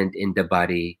antioxidant in the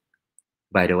body,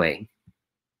 by the way.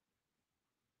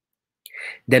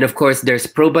 Then, of course, there's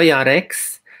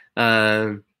probiotics.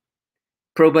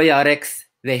 Probiotics,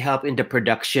 they help in the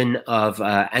production of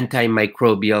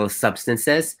antimicrobial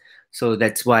substances. So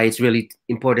that's why it's really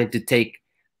important to take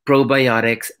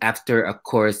probiotics after a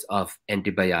course of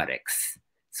antibiotics.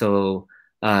 So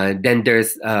then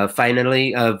there's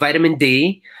finally vitamin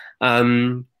D.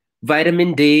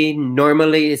 Vitamin D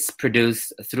normally is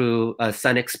produced through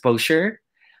sun exposure.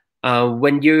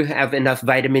 When you have enough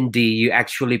vitamin D, you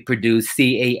actually produce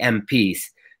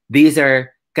CAMPs. These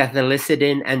are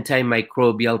cathelicidin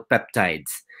antimicrobial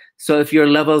peptides. So if your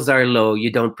levels are low,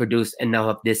 you don't produce enough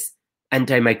of this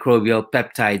antimicrobial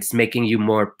peptides, making you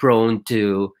more prone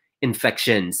to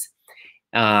infections.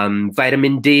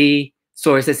 Vitamin D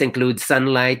sources include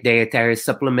sunlight, dietary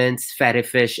supplements, fatty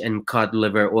fish, and cod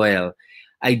liver oil.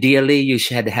 Ideally, you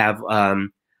should have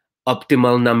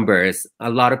optimal numbers. A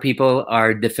lot of people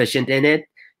are deficient in it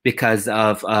because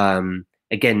of,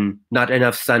 again, not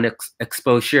enough sun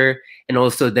exposure, and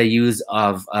also the use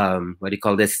of,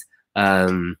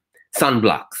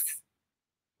 sunblocks.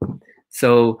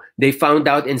 So they found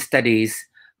out in studies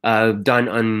done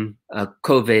on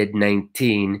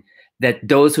COVID-19 that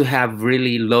those who have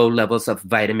really low levels of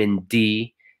vitamin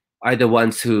D are the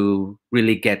ones who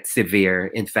really get severe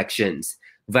infections.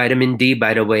 Vitamin D,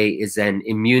 by the way, is an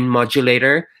immune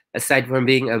modulator. Aside from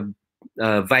being a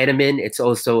vitamin, it's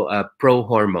also a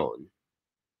pro-hormone.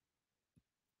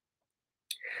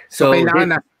 So So kailangan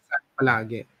this, nasa sun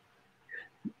palagi.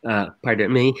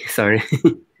 pardon me, sorry.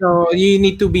 So you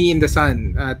need to be in the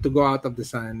sun to go out of the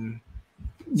sun.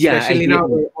 Yeah, Especially now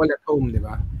we're all at home, di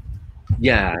ba?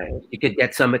 yeah, you could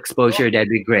get some exposure, that'd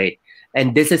be great.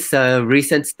 And this is a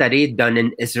recent study done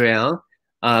in Israel.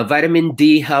 Vitamin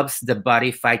D helps the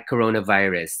body fight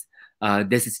coronavirus.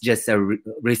 This is just a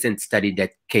recent study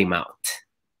that came out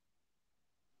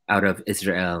of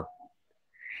Israel.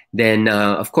 Then,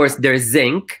 of course, there's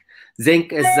zinc.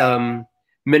 Zinc is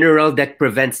mineral that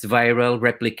prevents viral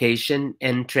replication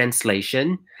and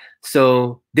translation.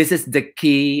 So this is the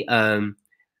key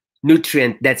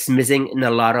nutrient that's missing in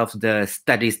a lot of the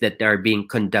studies that are being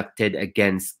conducted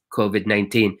against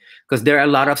COVID-19, because there are a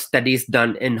lot of studies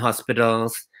done in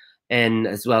hospitals and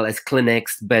as well as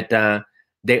clinics, but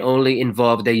they only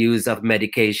involve the use of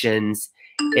medications,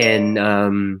 and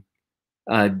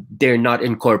they're not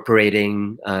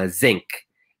incorporating zinc,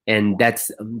 and that's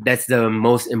the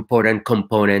most important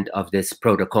component of this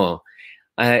protocol.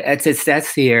 As it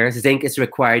says here, zinc is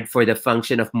required for the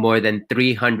function of more than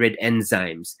 300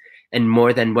 enzymes and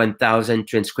more than 1,000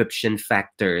 transcription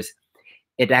factors.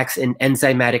 It acts in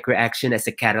enzymatic reaction as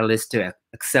a catalyst to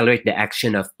accelerate the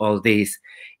action of all these.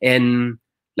 And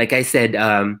like I said,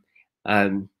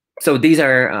 so these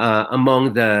are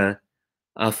among the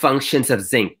functions of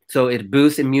zinc. So it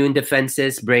boosts immune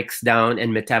defenses, breaks down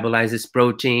and metabolizes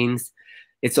proteins.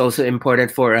 It's also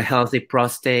important for a healthy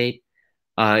prostate.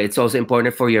 It's also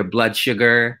important for your blood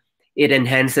sugar. It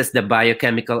enhances the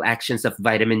biochemical actions of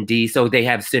vitamin D, so they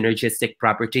have synergistic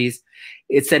properties.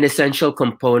 It's an essential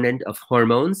component of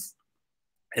hormones,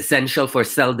 essential for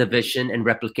cell division and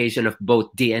replication of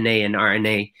both DNA and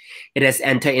RNA. It has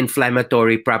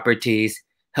anti-inflammatory properties,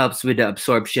 helps with the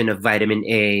absorption of vitamin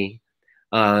A,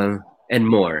 and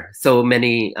more. So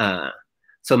many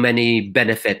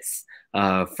benefits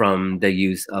from the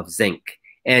use of zinc.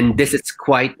 And this is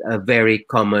quite a very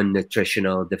common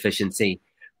nutritional deficiency.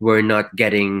 We're not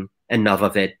getting enough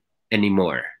of it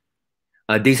anymore.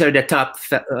 These are the top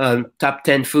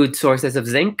 10 food sources of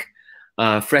zinc: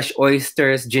 fresh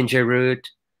oysters, ginger root,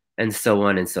 and so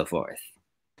on and so forth.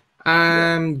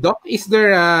 Doc, is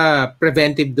there a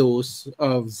preventive dose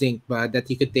of zinc that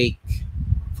you could take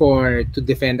to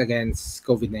defend against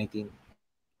COVID-19?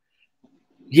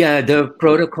 Yeah, the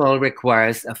protocol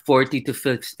requires 40 to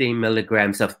 50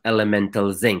 milligrams of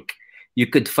elemental zinc. You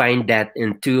could find that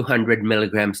in 200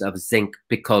 milligrams of zinc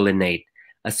picolinate,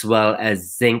 as well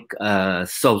as zinc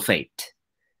sulfate,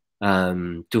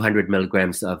 200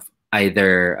 milligrams of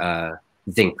either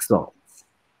zinc salts.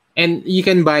 And you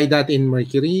can buy that in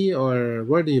Mercury, or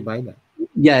where do you buy that?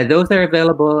 Yeah, those are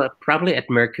available probably at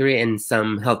Mercury and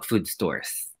some health food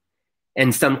stores.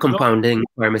 And some compounding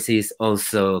pharmacies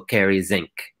also carry zinc.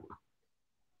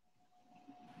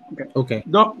 Okay.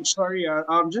 Doc, sorry.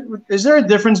 Is there a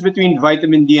difference between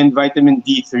vitamin D and vitamin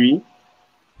D3?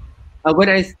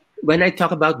 When I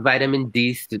talk about vitamin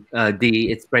D,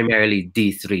 it's primarily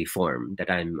D3 form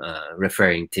that I'm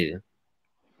referring to.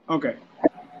 Okay.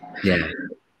 Yeah.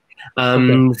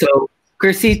 So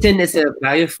quercetin is a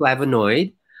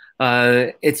bioflavonoid.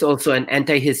 It's also an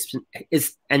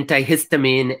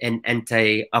antihistamine and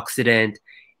antioxidant,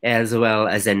 as well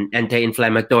as an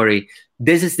anti-inflammatory.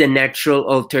 This is the natural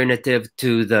alternative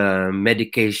to the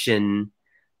medication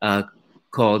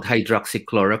called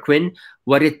hydroxychloroquine.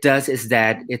 What it does is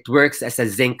that it works as a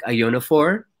zinc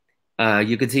ionophore.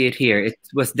 You can see it here. It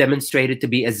was demonstrated to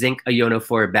be a zinc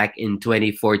ionophore back in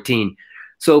 2014.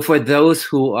 So for those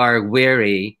who are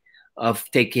wary of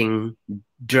taking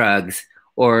drugs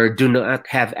or do not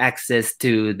have access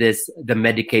to the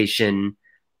medication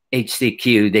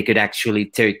HCQ, they could actually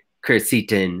take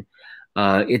quercetin.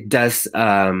 It does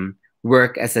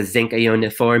work as a zinc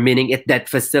ionophore, meaning that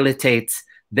facilitates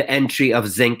the entry of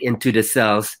zinc into the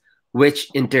cells, which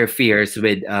interferes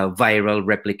with viral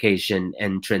replication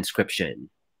and transcription.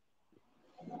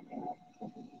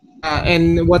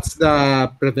 And what's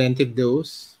the preventive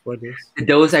dose for this? The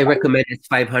dose I recommend is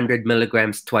 500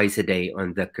 milligrams twice a day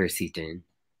on the quercetin.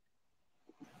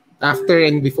 After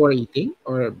and before eating,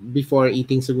 or before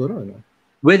eating siguro? No?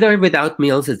 With or without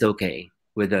meals is okay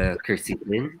with the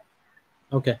quercetin.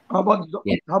 Okay. How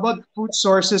about food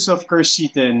sources of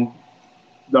quercetin,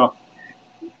 Doc?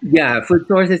 Yeah, food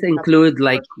sources include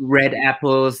like red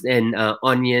apples and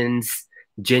onions,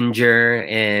 ginger,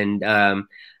 and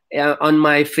on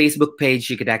my Facebook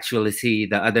page, you could actually see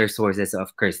the other sources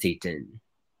of quercetin.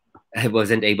 I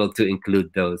wasn't able to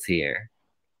include those here.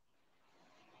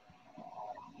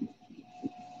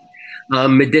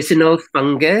 Medicinal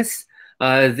fungus.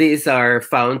 These are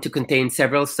found to contain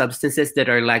several substances that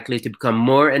are likely to become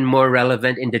more and more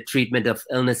relevant in the treatment of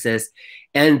illnesses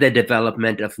and the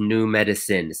development of new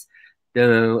medicines.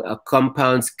 The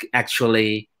compounds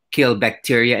actually kill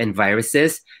bacteria and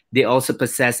viruses. They also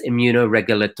possess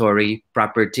immunoregulatory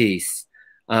properties.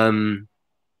 Some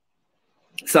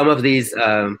of these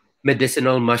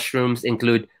medicinal mushrooms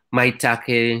include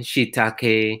maitake,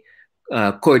 shiitake,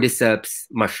 cordyceps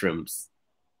mushrooms.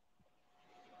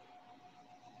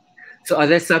 So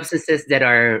other substances that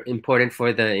are important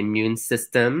for the immune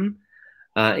system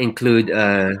include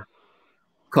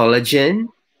collagen.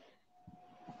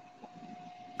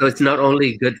 So it's not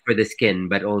only good for the skin,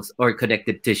 but also or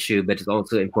connective tissue, but it's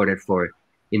also important for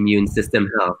immune system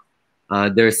health.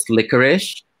 There's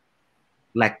licorice,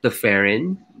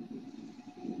 lactoferrin,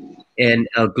 and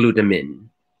L-glutamine.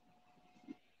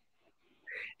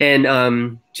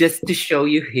 And just to show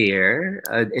you here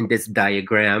in this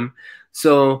diagram,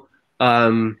 so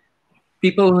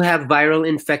people who have viral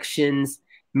infections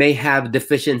may have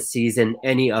deficiencies in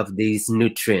any of these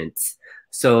nutrients.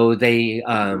 So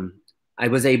I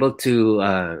was able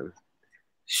to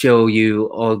show you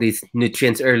all these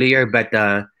nutrients earlier, but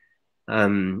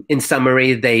in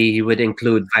summary, they would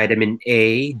include vitamin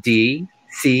A, D,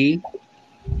 C,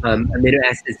 amino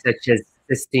acids such as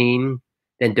cysteine.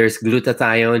 Then there's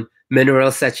glutathione,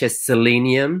 minerals such as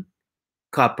selenium,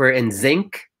 copper, and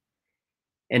zinc,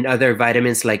 and other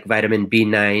vitamins like vitamin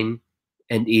B9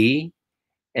 and E,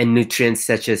 and nutrients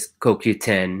such as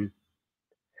CoQ10.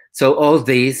 So all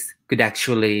these could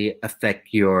actually affect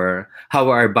how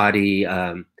our body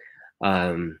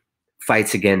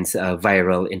fights against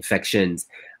viral infections.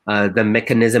 The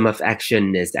mechanism of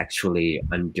action is actually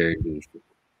underneath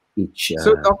each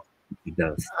So, Doc,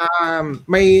 dose.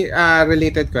 may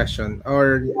related question,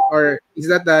 or is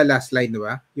that the last slide,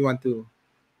 diba? You want to?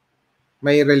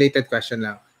 May related question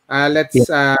lang. Let's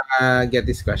get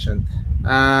this question.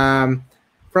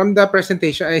 From the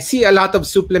presentation, I see a lot of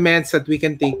supplements that we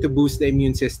can take to boost the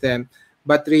immune system,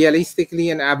 but realistically,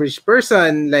 an average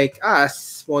person like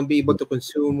us won't be able to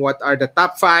consume. What are the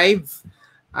top 5?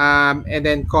 And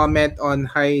then comment on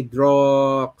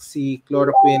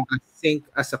hydroxychloroquine and zinc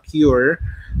as a cure.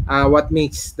 What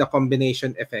makes the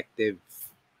combination effective?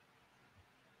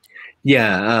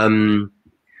 Yeah.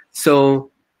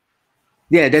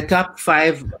 The top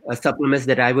 5 supplements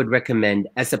that I would recommend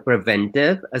as a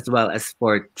preventive as well as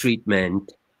for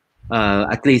treatment,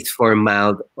 at least for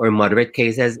mild or moderate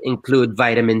cases, include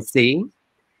vitamin C.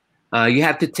 You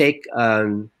have to take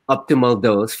optimal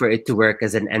dose for it to work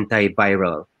as an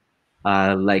antiviral.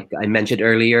 Like I mentioned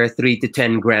earlier, 3 to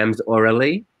 10 grams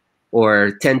orally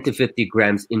or 10 to 50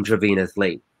 grams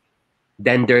intravenously.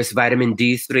 Then there's vitamin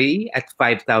D3 at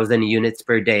 5,000 units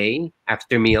per day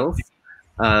after meals.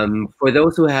 For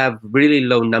those who have really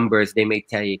low numbers, they may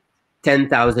take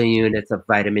 10,000 units of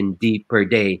vitamin D per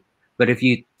day. But if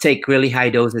you take really high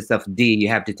doses of D, you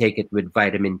have to take it with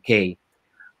vitamin K.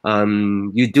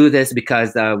 You do this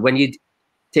because when you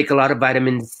take a lot of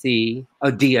vitamin D,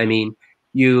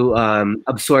 you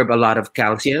absorb a lot of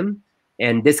calcium.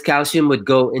 And this calcium would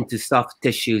go into soft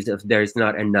tissues if there's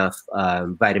not enough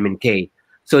vitamin K.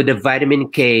 So the vitamin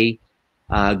K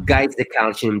guides the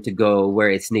calcium to go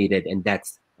where it's needed, and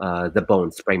that's the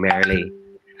bones primarily.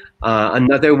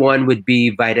 Another one would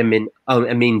be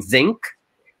zinc.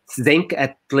 Zinc,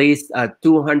 at least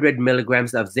 200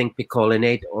 milligrams of zinc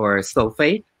picolinate or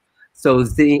sulfate. So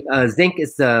zinc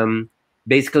is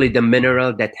basically the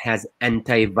mineral that has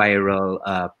antiviral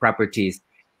properties.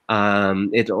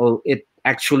 It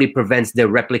actually prevents the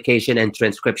replication and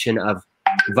transcription of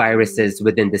viruses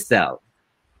within the cell.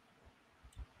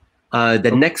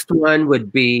 The next one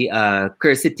would be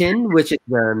quercetin, which is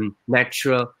the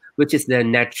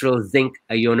natural zinc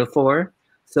ionophore.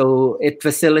 So it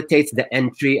facilitates the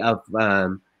entry of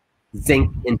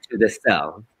zinc into the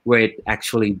cell where it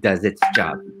actually does its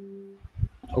job.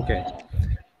 Okay.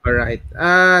 All right.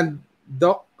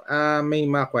 Doc, may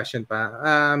mga question pa.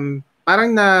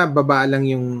 Parang nababa lang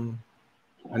yung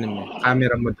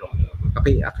camera mo, Doc.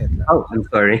 Pakiakit lang. Oh, I'm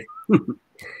sorry.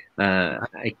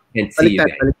 I can't see you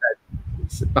guys. Baliktad.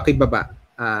 Pakibaba.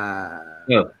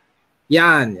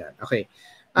 Yan. Okay.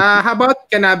 How about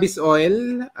cannabis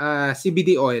oil,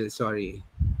 CBD oil,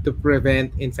 to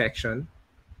prevent infection?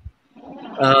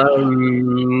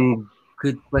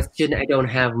 Good question. I don't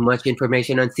have much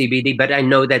information on CBD, but I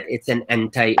know that it's an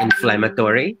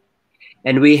anti-inflammatory.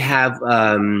 And we have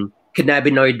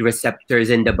cannabinoid receptors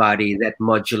in the body that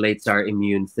modulates our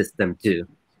immune system too.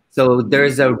 So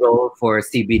there's a role for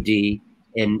CBD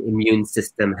in immune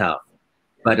system health.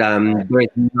 But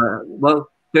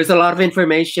there's a lot of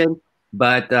information,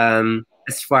 but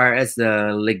as far as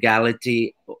the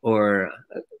legality or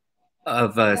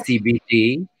of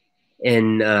CBD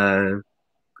in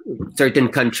certain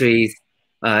countries,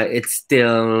 it's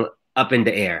still up in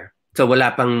the air. So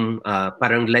wala pang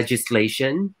parang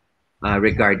legislation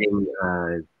regarding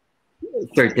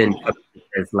certain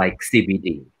substances like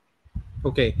CBD.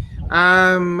 Okay.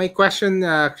 My question,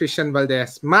 Christian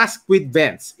Valdez. Mask with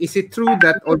vents. Is it true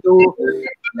that although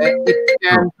it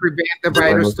can prevent the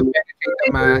virus to penetrate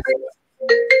the mask,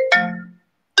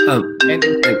 and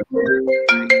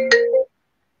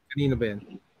kanino ba yan?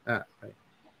 Okay.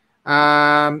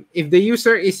 If the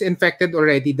user is infected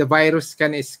already, the virus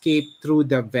can escape through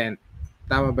the vent.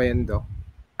 Tama ba yan, Doc?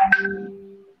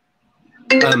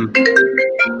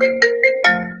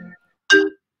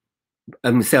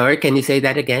 I'm sorry, can you say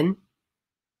that again?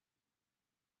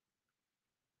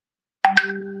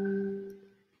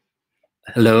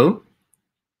 Hello?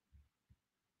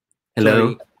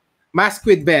 Hello? Sorry. Mask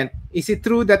with vent. Is it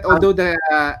true that although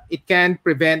it can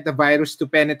prevent the virus to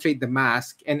penetrate the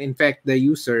mask and infect the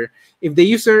user, if the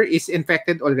user is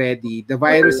infected already, the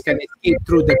virus can escape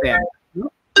through the vent?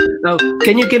 Oh,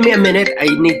 can you give me a minute? I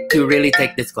need to really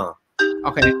take this call.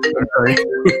 Okay. Sorry.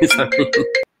 Sorry.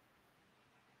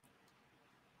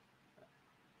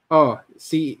 Oh,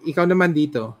 ikaw naman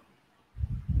dito.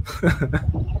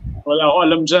 Wala ako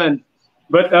alam dyan.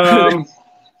 But,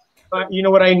 you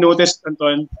know what I noticed,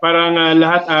 Anton? Parang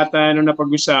lahat ata nung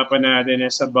napag-usapan natin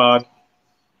is about,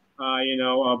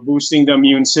 boosting the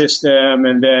immune system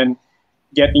and then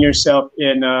getting yourself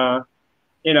in,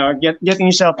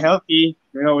 getting yourself healthy,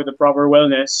 with the proper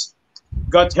wellness.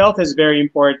 Gut health is very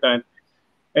important.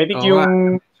 I think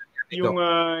yung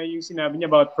sinabi niya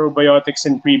about probiotics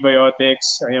and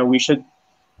prebiotics, we should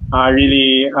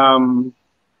really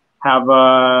have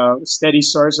a steady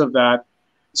source of that,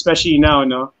 especially now,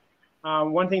 no?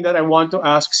 One thing that I want to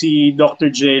ask Dr.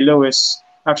 J-Lo is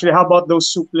actually how about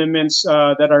those supplements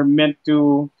that are meant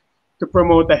to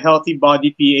promote a healthy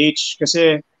body pH?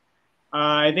 Kasi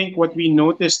I think what we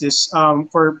noticed is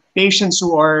for patients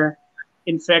who are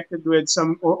infected with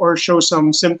some or show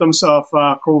some symptoms of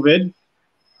COVID,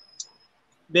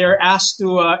 they're asked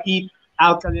to eat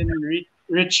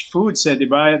alkaline-rich foods,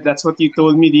 diba? That's what you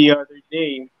told me the other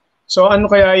day. So ano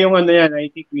kaya yung ano yan? I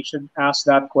think we should ask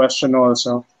that question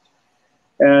also.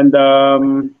 And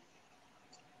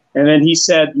then he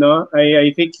said, no,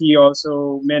 I think he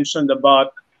also mentioned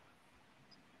about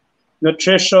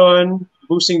nutrition,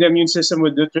 boosting the immune system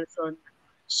with nutrition,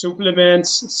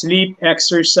 supplements, sleep,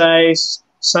 exercise,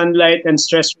 sunlight, and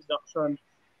stress reduction.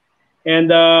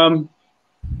 And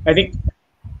I think,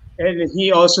 and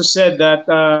he also said that,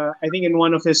 I think in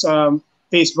one of his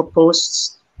Facebook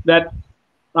posts, that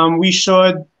we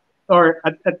should, or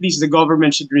at least the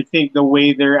government should rethink the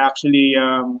way they're actually,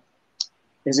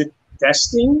 is it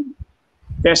testing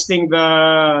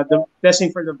the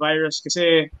testing for the virus? Because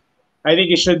I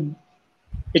think it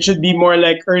should be more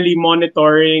like early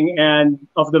monitoring and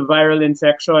of the viral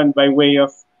infection by way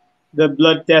of the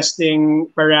blood testing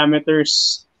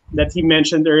parameters that he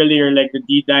mentioned earlier, like the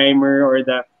D dimer or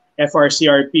the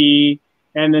FRCRP,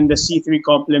 and then the C3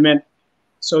 complement.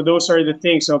 So those are the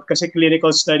things. So because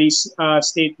clinical studies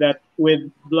state that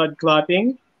with blood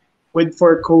clotting,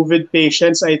 for COVID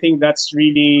patients, I think that's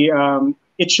really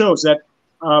it shows that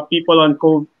people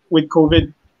with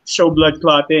COVID show blood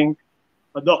clotting.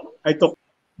 Doc, I took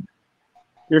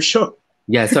your show.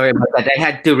 Yeah, sorry about that. I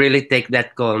had to really take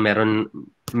that call. May no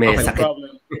sakit.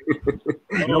 problem.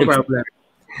 No problem.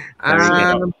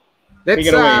 Let's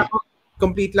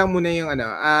complete lang muna yung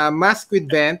mask with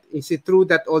vent. Is it true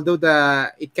that although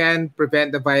it can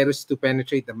prevent the virus to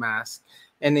penetrate the mask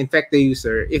and infect the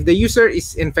user, if the user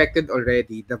is infected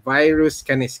already, the virus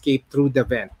can escape through the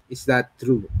vent? Is that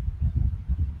true?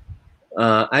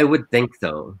 I would think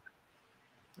so.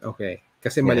 Okay.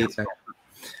 Kasi maliit lang.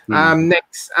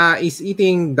 Next, is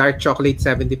eating dark chocolate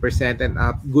 70% and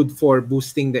up good for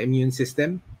boosting the immune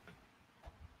system?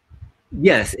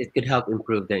 Yes, it could help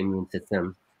improve the immune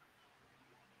system.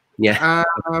 Yeah.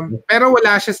 Pero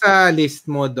wala siya sa list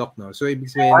mo, Doc, no? So,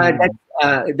 ibig sabihin...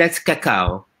 that's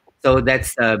cacao. So,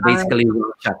 that's basically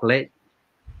chocolate.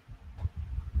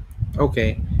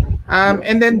 Okay.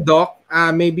 And then, Doc,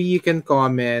 maybe you can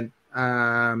comment.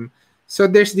 So,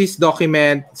 there's this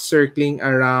document circling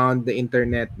around the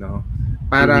internet, no?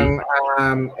 Parang,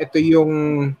 ito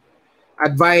yung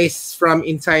advice from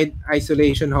inside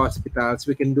isolation hospitals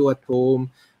we can do at home.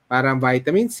 Parang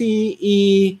vitamin C,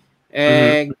 E,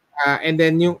 egg, and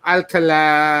then yung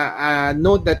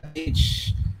note that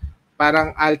each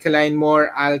parang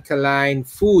more alkaline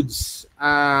foods.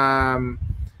 And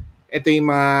ito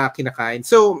yung mga kinakain.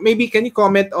 So maybe can you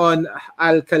comment on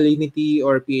alkalinity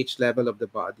or pH level of the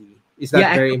body? Is that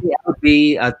Yeah, very actually, I'll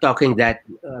be talking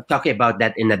about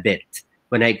that in a bit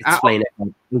when I explain okay.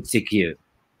 about HCQ.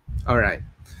 All right.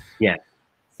 Yeah.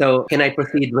 So can I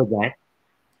proceed with that?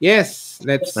 Yes, Yes,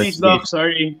 let's please, Okay. Doc.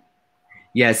 Sorry.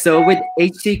 Yeah. So with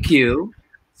HCQ,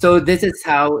 so this is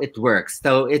how it works.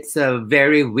 So it's a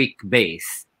very weak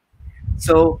base.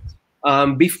 So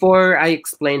before I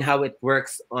explain how it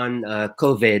works on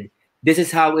COVID, this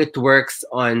is how it works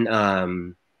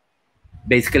on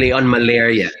basically on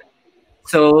malaria.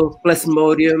 So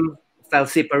Plasmodium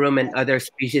falciparum and other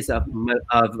species of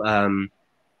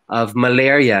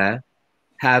malaria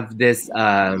have this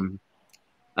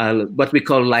what we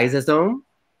call lysosome,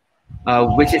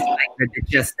 which is like the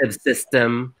digestive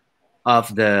system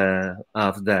of the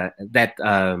that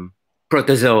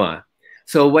protozoa.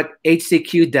 So what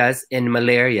HCQ does in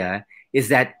malaria is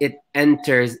that it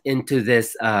enters into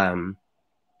this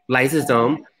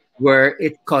lysosome where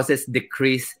it causes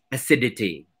decreased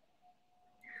acidity.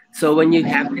 So when you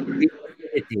have decreased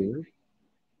acidity,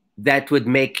 that would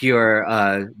make your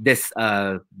this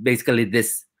basically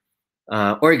this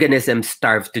organism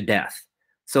starve to death.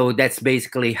 So that's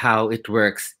basically how it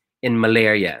works in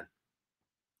malaria.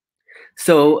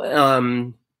 So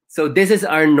so this is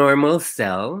our normal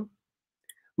cell.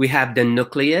 We have the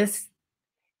nucleus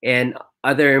and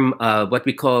other what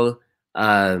we call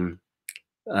um,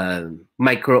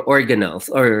 microorganelles,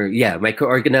 or yeah,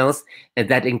 microorganelles, and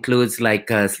that includes like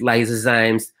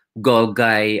lysozymes,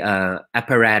 Golgi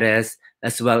apparatus,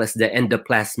 as well as the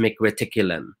endoplasmic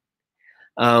reticulum.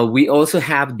 We also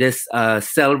have this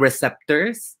cell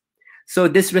receptors. So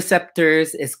this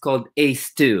receptors is called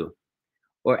ACE2,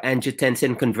 or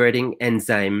angiotensin converting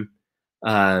enzyme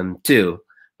 2.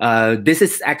 This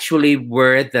is actually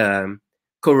where the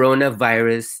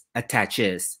coronavirus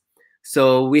attaches.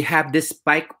 So we have the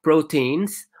spike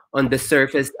proteins on the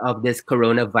surface of this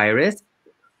coronavirus.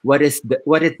 What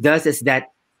it does is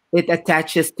that it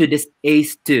attaches to this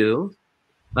ACE2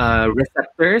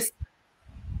 receptors,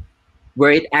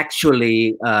 where it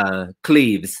actually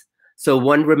cleaves. So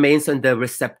one remains on the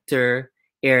receptor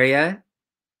area,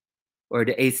 or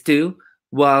the ACE2,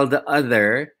 while the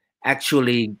other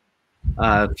actually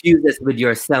fuses with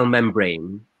your cell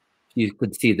membrane. You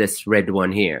could see this red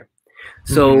one here.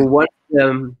 So Mhm. once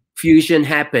the fusion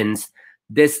happens,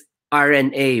 this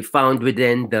RNA found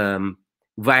within the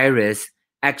virus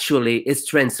actually is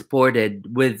transported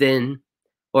within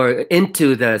or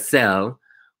into the cell,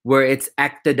 where it's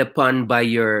acted upon by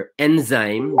your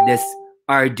enzyme, this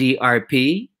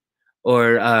RDRP,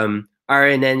 or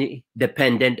RNA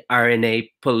dependent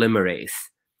RNA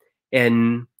polymerase.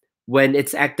 And when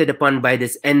it's acted upon by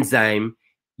this enzyme,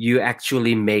 you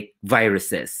actually make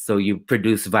viruses. So you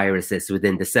produce viruses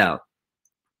within the cell.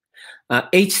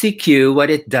 HCQ,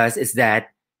 what it does is that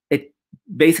it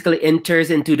basically enters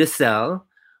into the cell,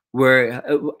 where,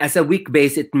 as a weak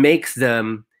base, it makes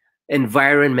the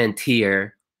environment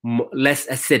here less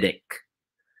acidic.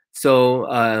 So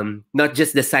not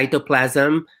just the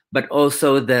cytoplasm, but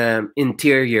also the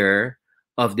interior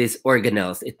of these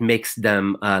organelles. It makes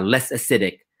them less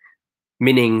acidic,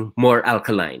 meaning more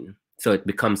alkaline. So it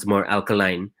becomes more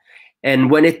alkaline.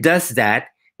 And when it does that,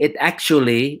 it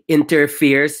actually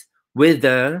interferes with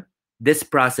this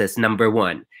process. Number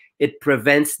one, it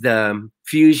prevents the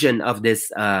fusion of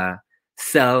this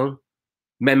cell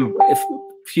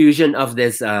fusion of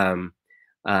this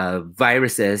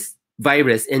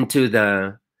virus into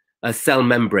the cell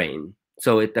membrane.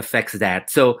 So it affects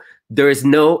that. So there is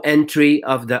no entry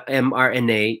of the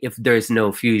mRNA if there's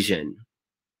no fusion.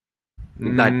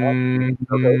 You got that?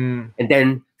 Okay. Mm. And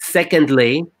then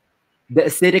secondly, the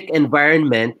acidic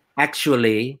environment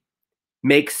actually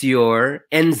makes your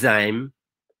enzyme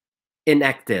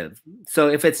inactive. So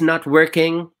if it's not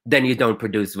working, then you don't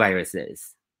produce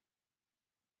viruses.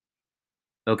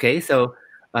 Okay, so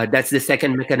that's the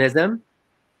second mechanism.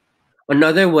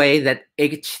 Another way that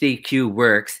HCQ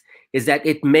works is that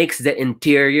it makes the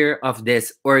interior of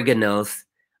these organelles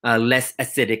less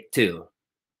acidic too.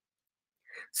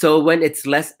 So when it's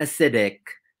less acidic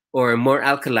or more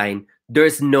alkaline,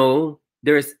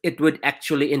 it would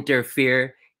actually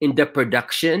interfere in the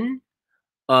production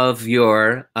of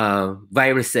your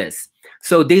viruses.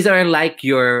 So these are like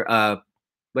your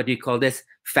what do you call this,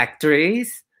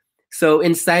 factories. So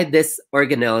inside this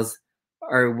organelles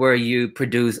are where you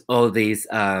produce all these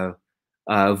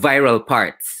viral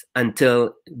parts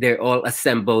until they're all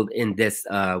assembled in this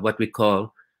what we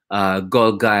call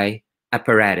Golgi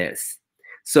apparatus.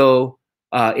 So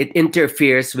it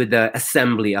interferes with the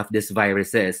assembly of these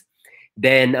viruses.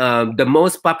 Then the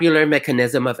most popular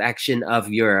mechanism of action of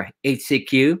your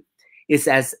HCQ is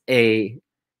as a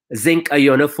zinc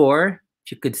ionophore,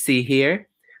 you could see here.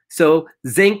 So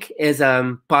zinc is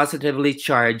positively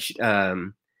charged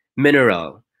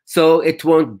mineral, so it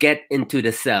won't get into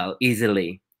the cell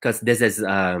easily because this is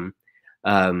well,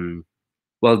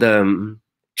 the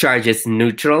charge is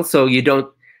neutral, so you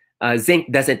don't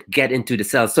zinc doesn't get into the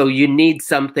cell. So you need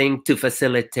something to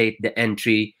facilitate the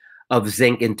entry of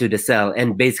zinc into the cell,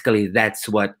 and basically that's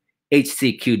what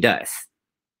HCQ does.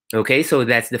 Okay, so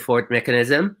that's the fourth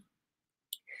mechanism.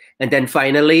 And then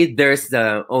finally, there's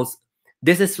the also,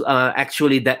 this is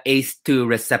actually the ACE2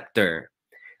 receptor.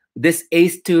 This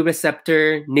ACE2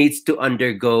 receptor needs to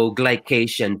undergo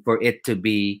glycation for it to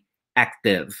be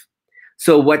active.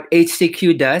 So what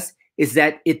HCQ does is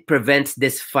that it prevents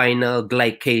this final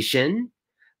glycation,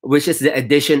 which is the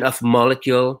addition of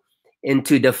molecule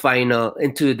into the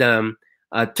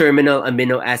terminal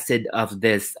amino acid of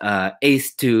this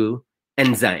ACE2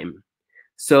 enzyme.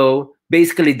 So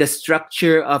basically, the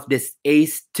structure of this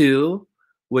ACE2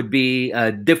 would be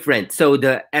different. So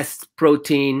the S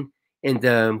protein in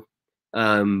the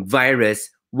virus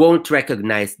won't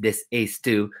recognize this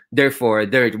ACE2. Therefore,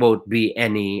 there won't be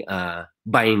any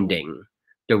binding.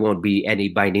 There won't be any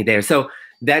binding there. So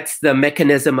that's the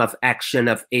mechanism of action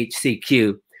of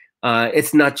HCQ.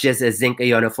 It's not just a zinc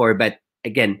ionophore, but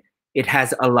again, it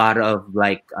has a lot of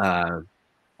like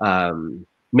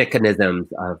mechanisms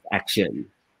of action.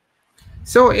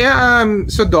 So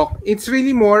so doc, it's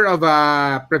really more of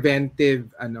a preventive,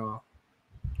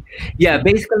 Yeah,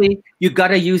 basically, you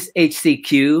gotta use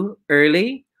HCQ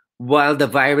early while the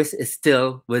virus is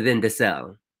still within the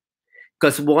cell.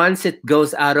 Because once it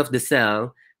goes out of the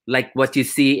cell, like what you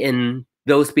see in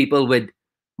those people with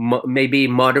maybe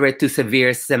moderate to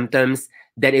severe symptoms,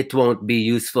 that it won't be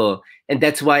useful. And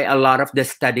that's why a lot of the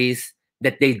studies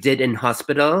that they did in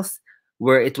hospitals,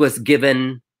 where it was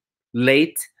given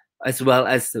late as well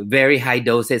as very high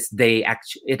doses,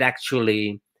 it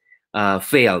actually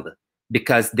failed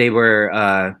because they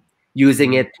were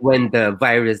using it when the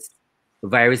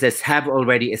viruses have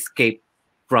already escaped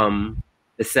from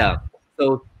the cell.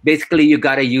 So basically, you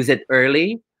gotta use it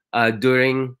early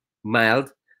during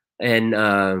mild and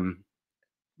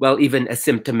well, even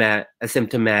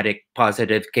asymptomatic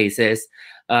positive cases.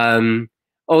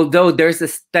 Although there's a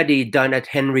study done at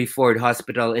Henry Ford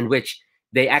Hospital in which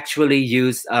they actually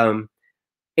use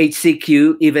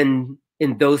HCQ even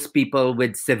in those people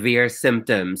with severe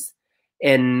symptoms.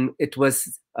 And it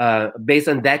was based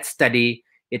on that study,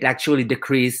 it actually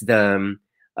decreased the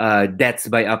deaths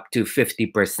by up to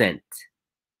 50%.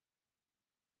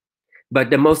 But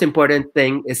the most important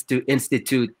thing is to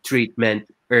institute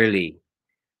treatment early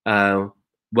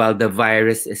while the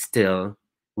virus is still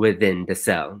within the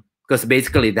cell. Because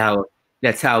basically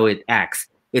that's how it acts.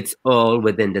 It's all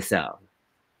within the cell.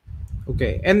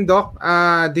 Okay. And doc,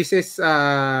 this is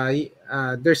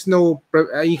there's no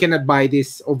you cannot buy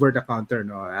this over the counter,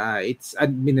 no. It's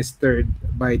administered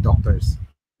by doctors.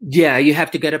 Yeah, you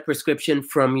have to get a prescription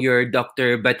from your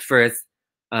doctor, but first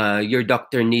your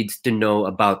doctor needs to know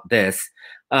about this.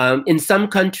 In some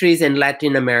countries in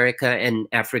Latin America and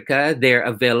Africa, they're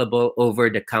available over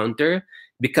the counter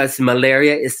because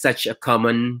malaria is such a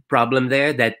common problem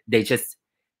there that they just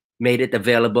made it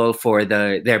available for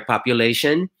their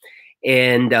population.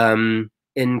 And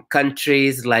in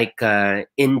countries like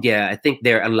India, I think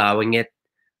they're allowing it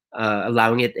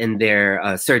in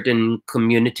their certain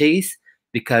communities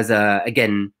because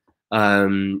again,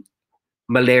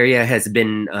 malaria has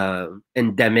been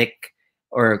endemic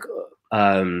or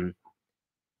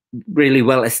really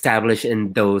well established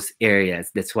in those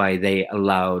areas. That's why they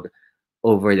allowed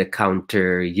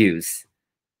over-the-counter use.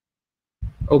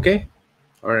 Okay.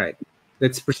 All right.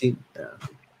 Let's proceed.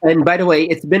 And by the way,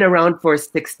 it's been around for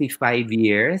 65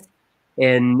 years,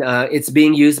 and it's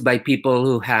being used by people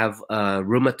who have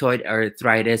rheumatoid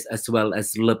arthritis as well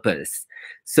as lupus.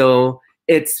 So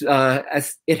it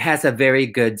has a very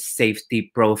good safety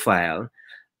profile.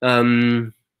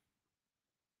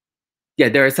 Yeah,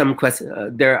 there are some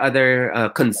there are other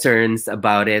concerns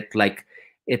about it, like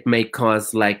it may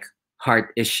cause like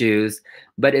heart issues,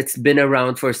 but it's been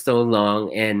around for so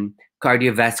long, and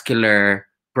cardiovascular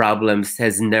problems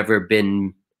has never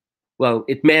been, well,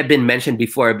 it may have been mentioned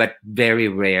before, but very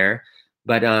rare.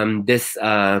 But this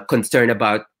concern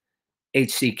about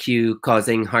HCQ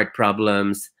causing heart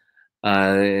problems,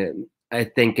 I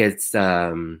think it's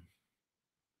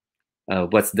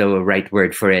what's the right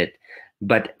word for it?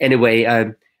 But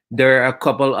anyway, there are a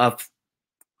couple of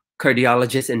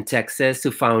cardiologists in Texas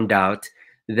who found out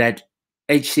that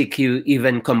HCQ,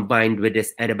 even combined with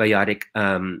this antibiotic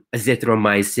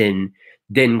azithromycin,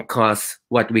 didn't cause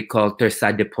what we call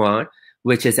torsade de pointes,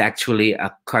 which is actually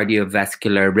a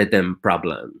cardiovascular rhythm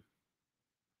problem.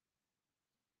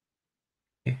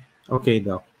 Okay,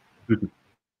 Doc.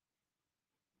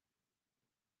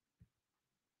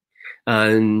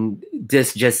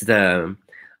 This just the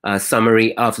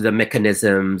summary of the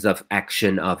mechanisms of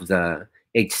action of the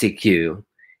HCQ.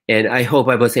 And I hope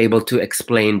I was able to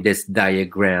explain this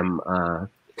diagram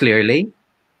clearly.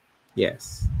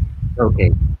 Yes.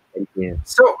 Okay, thank you.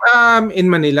 So, in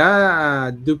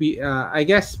Manila, I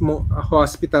guess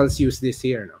hospitals use this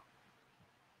here,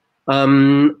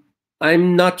 no?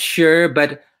 I'm not sure,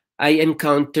 but I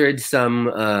encountered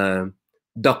some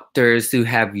doctors who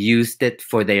have used it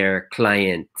for their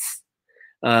clients.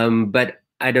 But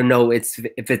I don't know if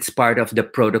it's part of the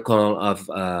protocol of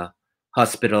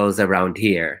hospitals around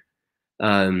here.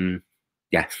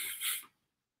 Yeah.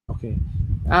 Okay.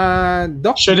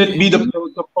 Doc, Should it be the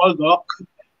protocol, Doc?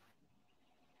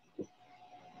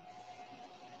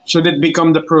 Should it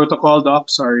become the protocol, Doc?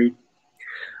 Sorry.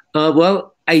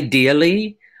 Well,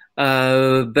 ideally,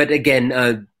 but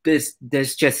again,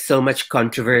 there's just so much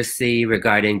controversy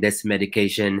regarding this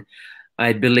medication.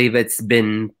 I believe it's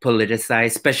been politicized,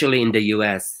 especially in the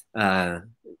U.S.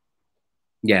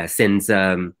 Yeah, since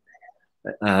the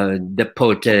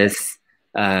POTUS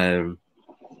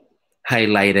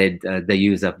highlighted the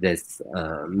use of this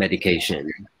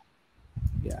medication.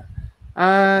 Yeah.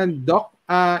 Doc,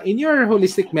 in your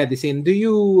holistic medicine, do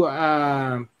you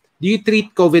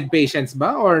treat COVID patients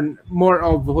ba or more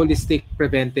of holistic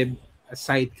preventive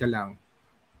side ka lang?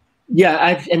 Yeah,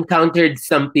 I've encountered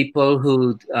some people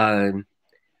who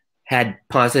had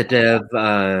positive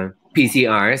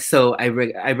PCR, so I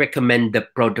recommend the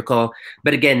protocol.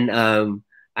 But again,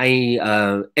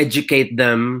 I educate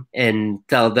them and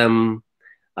tell them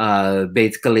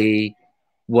basically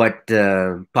what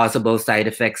possible side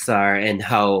effects are and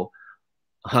how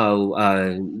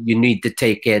you need to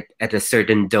take it at a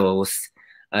certain dose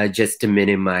just to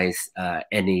minimize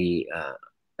any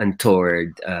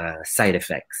untoward side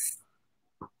effects.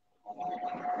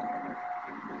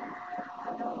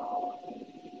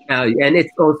 And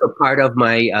it's also part of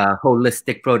my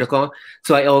holistic protocol.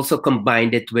 So I also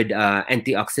combined it with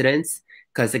antioxidants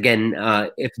because, again,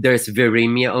 if there's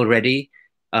viremia already,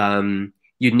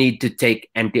 you need to take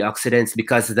antioxidants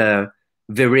because the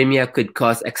viremia could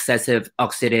cause excessive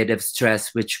oxidative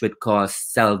stress, which would cause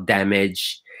cell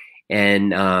damage.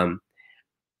 And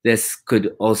this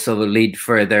could also lead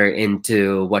further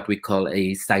into what we call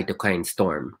a cytokine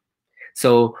storm.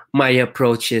 So my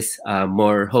approach is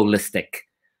more holistic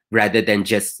rather than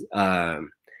just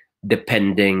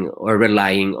depending or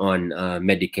relying on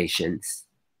medications.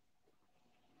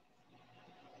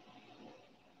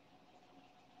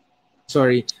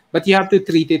 Sorry, but you have to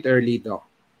treat it early, Doc.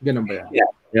 Ganun ba yan?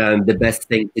 Yeah, the best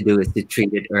thing to do is to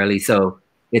treat it early so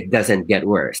it doesn't get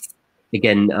worse.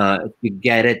 Again, if you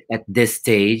get it at this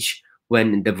stage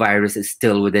when the virus is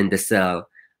still within the cell,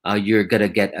 you're gonna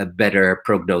get a better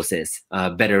prognosis,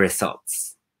 better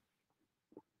results.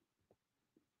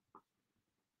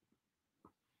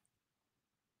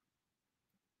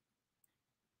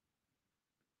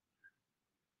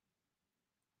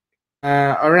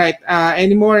 All right.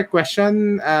 Any more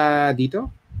question,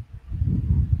 Ditto?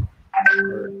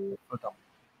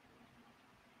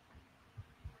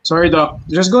 Sorry, Doc.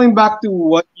 Just going back to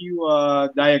what you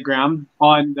diagrammed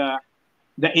on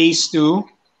the ACE2.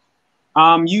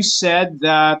 You said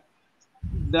that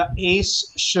the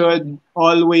ACE should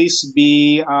always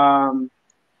be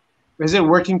is it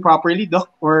working properly, Doc?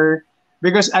 Or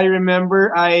because I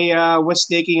remember I was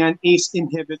taking an ACE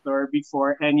inhibitor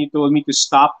before, and you told me to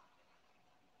stop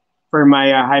for my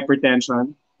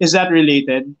hypertension. Is that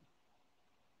related?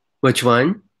 Which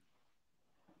one?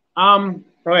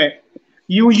 Right.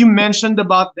 You mentioned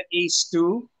about the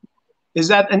ACE2. Is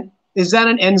that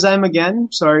an enzyme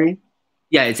again? Sorry.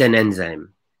 Yeah, it's an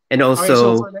enzyme, and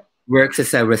also works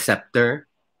as a receptor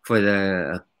for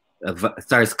the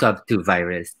SARS-CoV-2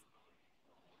 virus.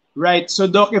 Right. So,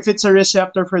 Doc, if it's a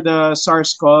receptor for the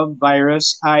SARS-CoV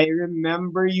virus, I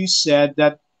remember you said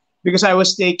that because I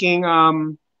was taking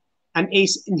an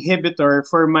ACE inhibitor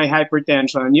for my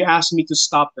hypertension, you asked me to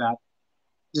stop that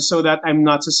just so that I'm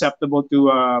not susceptible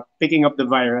to picking up the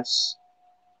virus.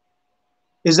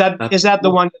 Is that the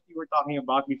one that you were talking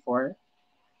about before?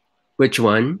 Which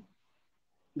one?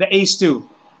 The ACE2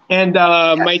 and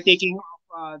my taking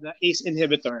of the ACE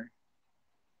inhibitor.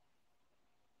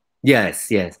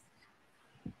 Yes.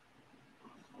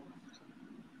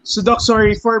 So, Doc,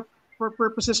 sorry, for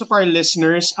purposes of our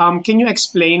listeners, can you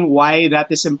explain why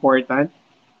that is important?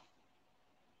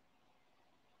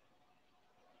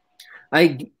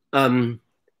 I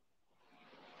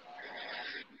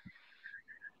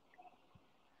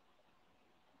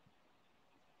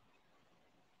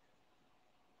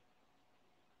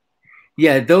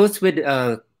Yeah, those with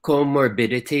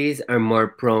comorbidities are more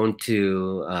prone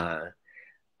to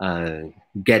uh,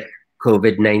 get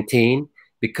COVID-19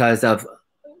 because of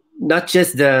not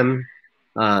just uh,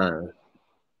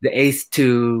 the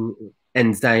ACE2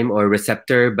 enzyme or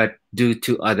receptor, but due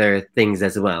to other things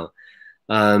as well.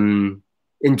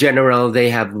 In general, they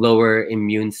have lower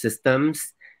immune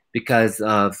systems because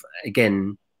of,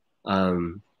 again,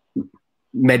 um,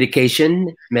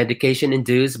 medication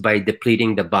induced by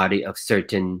depleting the body of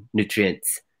certain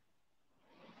nutrients.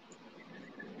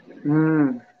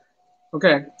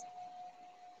 Okay.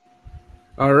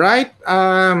 All right.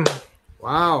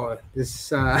 Wow. This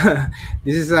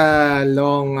this is a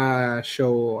long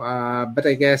show, but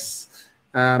I guess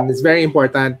it's very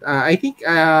important. I think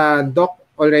Doc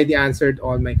already answered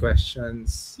all my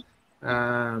questions.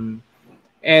 Um,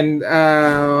 and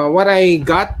what I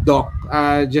got, Doc,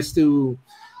 just to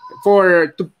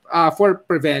for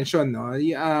prevention,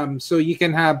 no? So you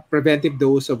can have preventive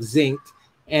dose of zinc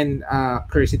and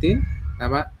quercetin,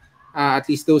 tama? At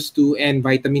least those two, and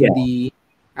vitamin Yeah. D,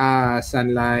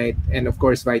 sunlight, and of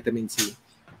course vitamin C.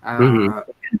 Mm-hmm.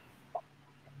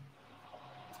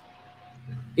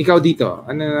 Ikaw dito,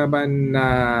 ano naman na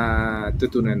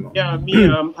tutunan mo? Yeah, me.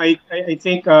 I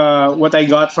think what I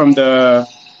got from the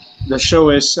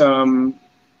show is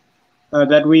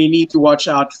that we need to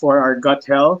watch out for our gut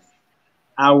health,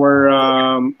 our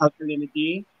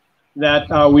alkalinity. That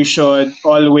we should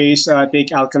always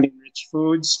take alkaline-rich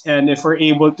foods, and if we're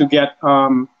able to get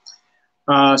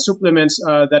supplements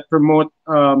that promote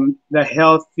the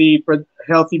healthy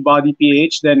body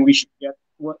pH, then we should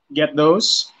get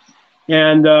those.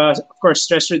 And of course,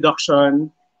 stress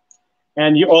reduction.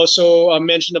 And you also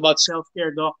mentioned about self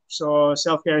care, doc. So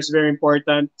self care is very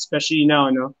important, especially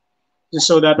now, no, just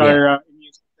so that Yeah. our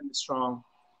immune system is strong.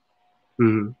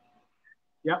 Mm-hmm.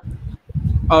 Yeah.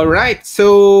 All right.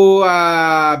 So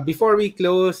before we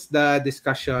close the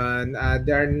discussion,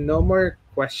 there are no more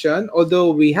questions.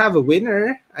 Although we have a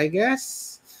winner, I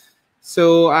guess.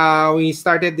 So we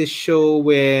started this show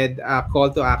with a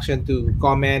call to action to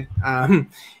comment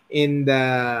in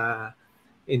the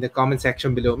comment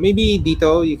section below. Maybe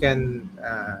Ditto, you can.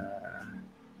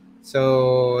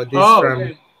 So this from.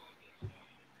 Okay.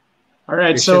 All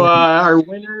right. Christian. So our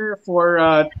winner for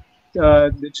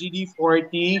the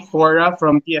GD40 Fora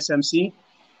from TSMC.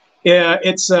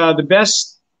 It's the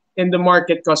best in the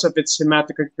market because of its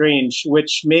hematocrit range,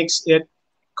 which makes it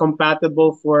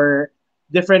compatible for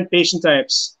different patient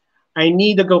types. I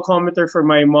need a glucometer for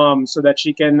my mom so that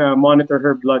she can monitor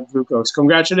her blood glucose.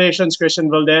 Congratulations, Christian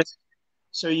Valdez.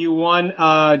 So you won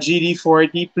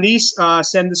GD40. Please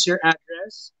send us your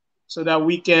address so that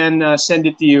we can send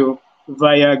it to you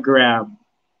via Grab.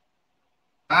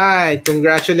 Hi,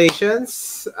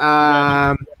 congratulations.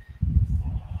 And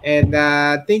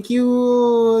thank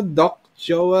you, Doc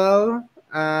Joel.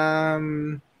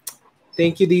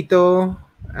 Thank you, Ditto.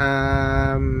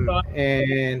 And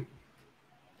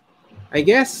I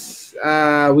guess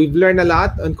we've learned a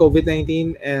lot on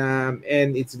COVID-19,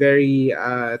 and it's very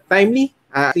timely.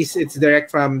 At least it's direct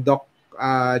from Doc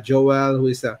Joel, who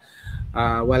is a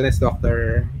wellness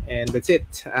doctor. And that's it.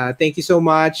 Thank you so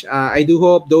much. I do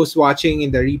hope those watching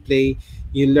in the replay,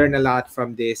 you learn a lot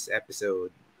from this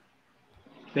episode.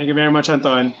 Thank you very much,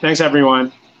 Anton. Thanks,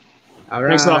 everyone. All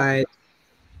right. Thanks, Doc.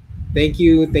 Thank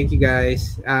you. Thank you,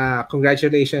 guys.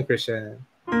 Congratulations, Christian.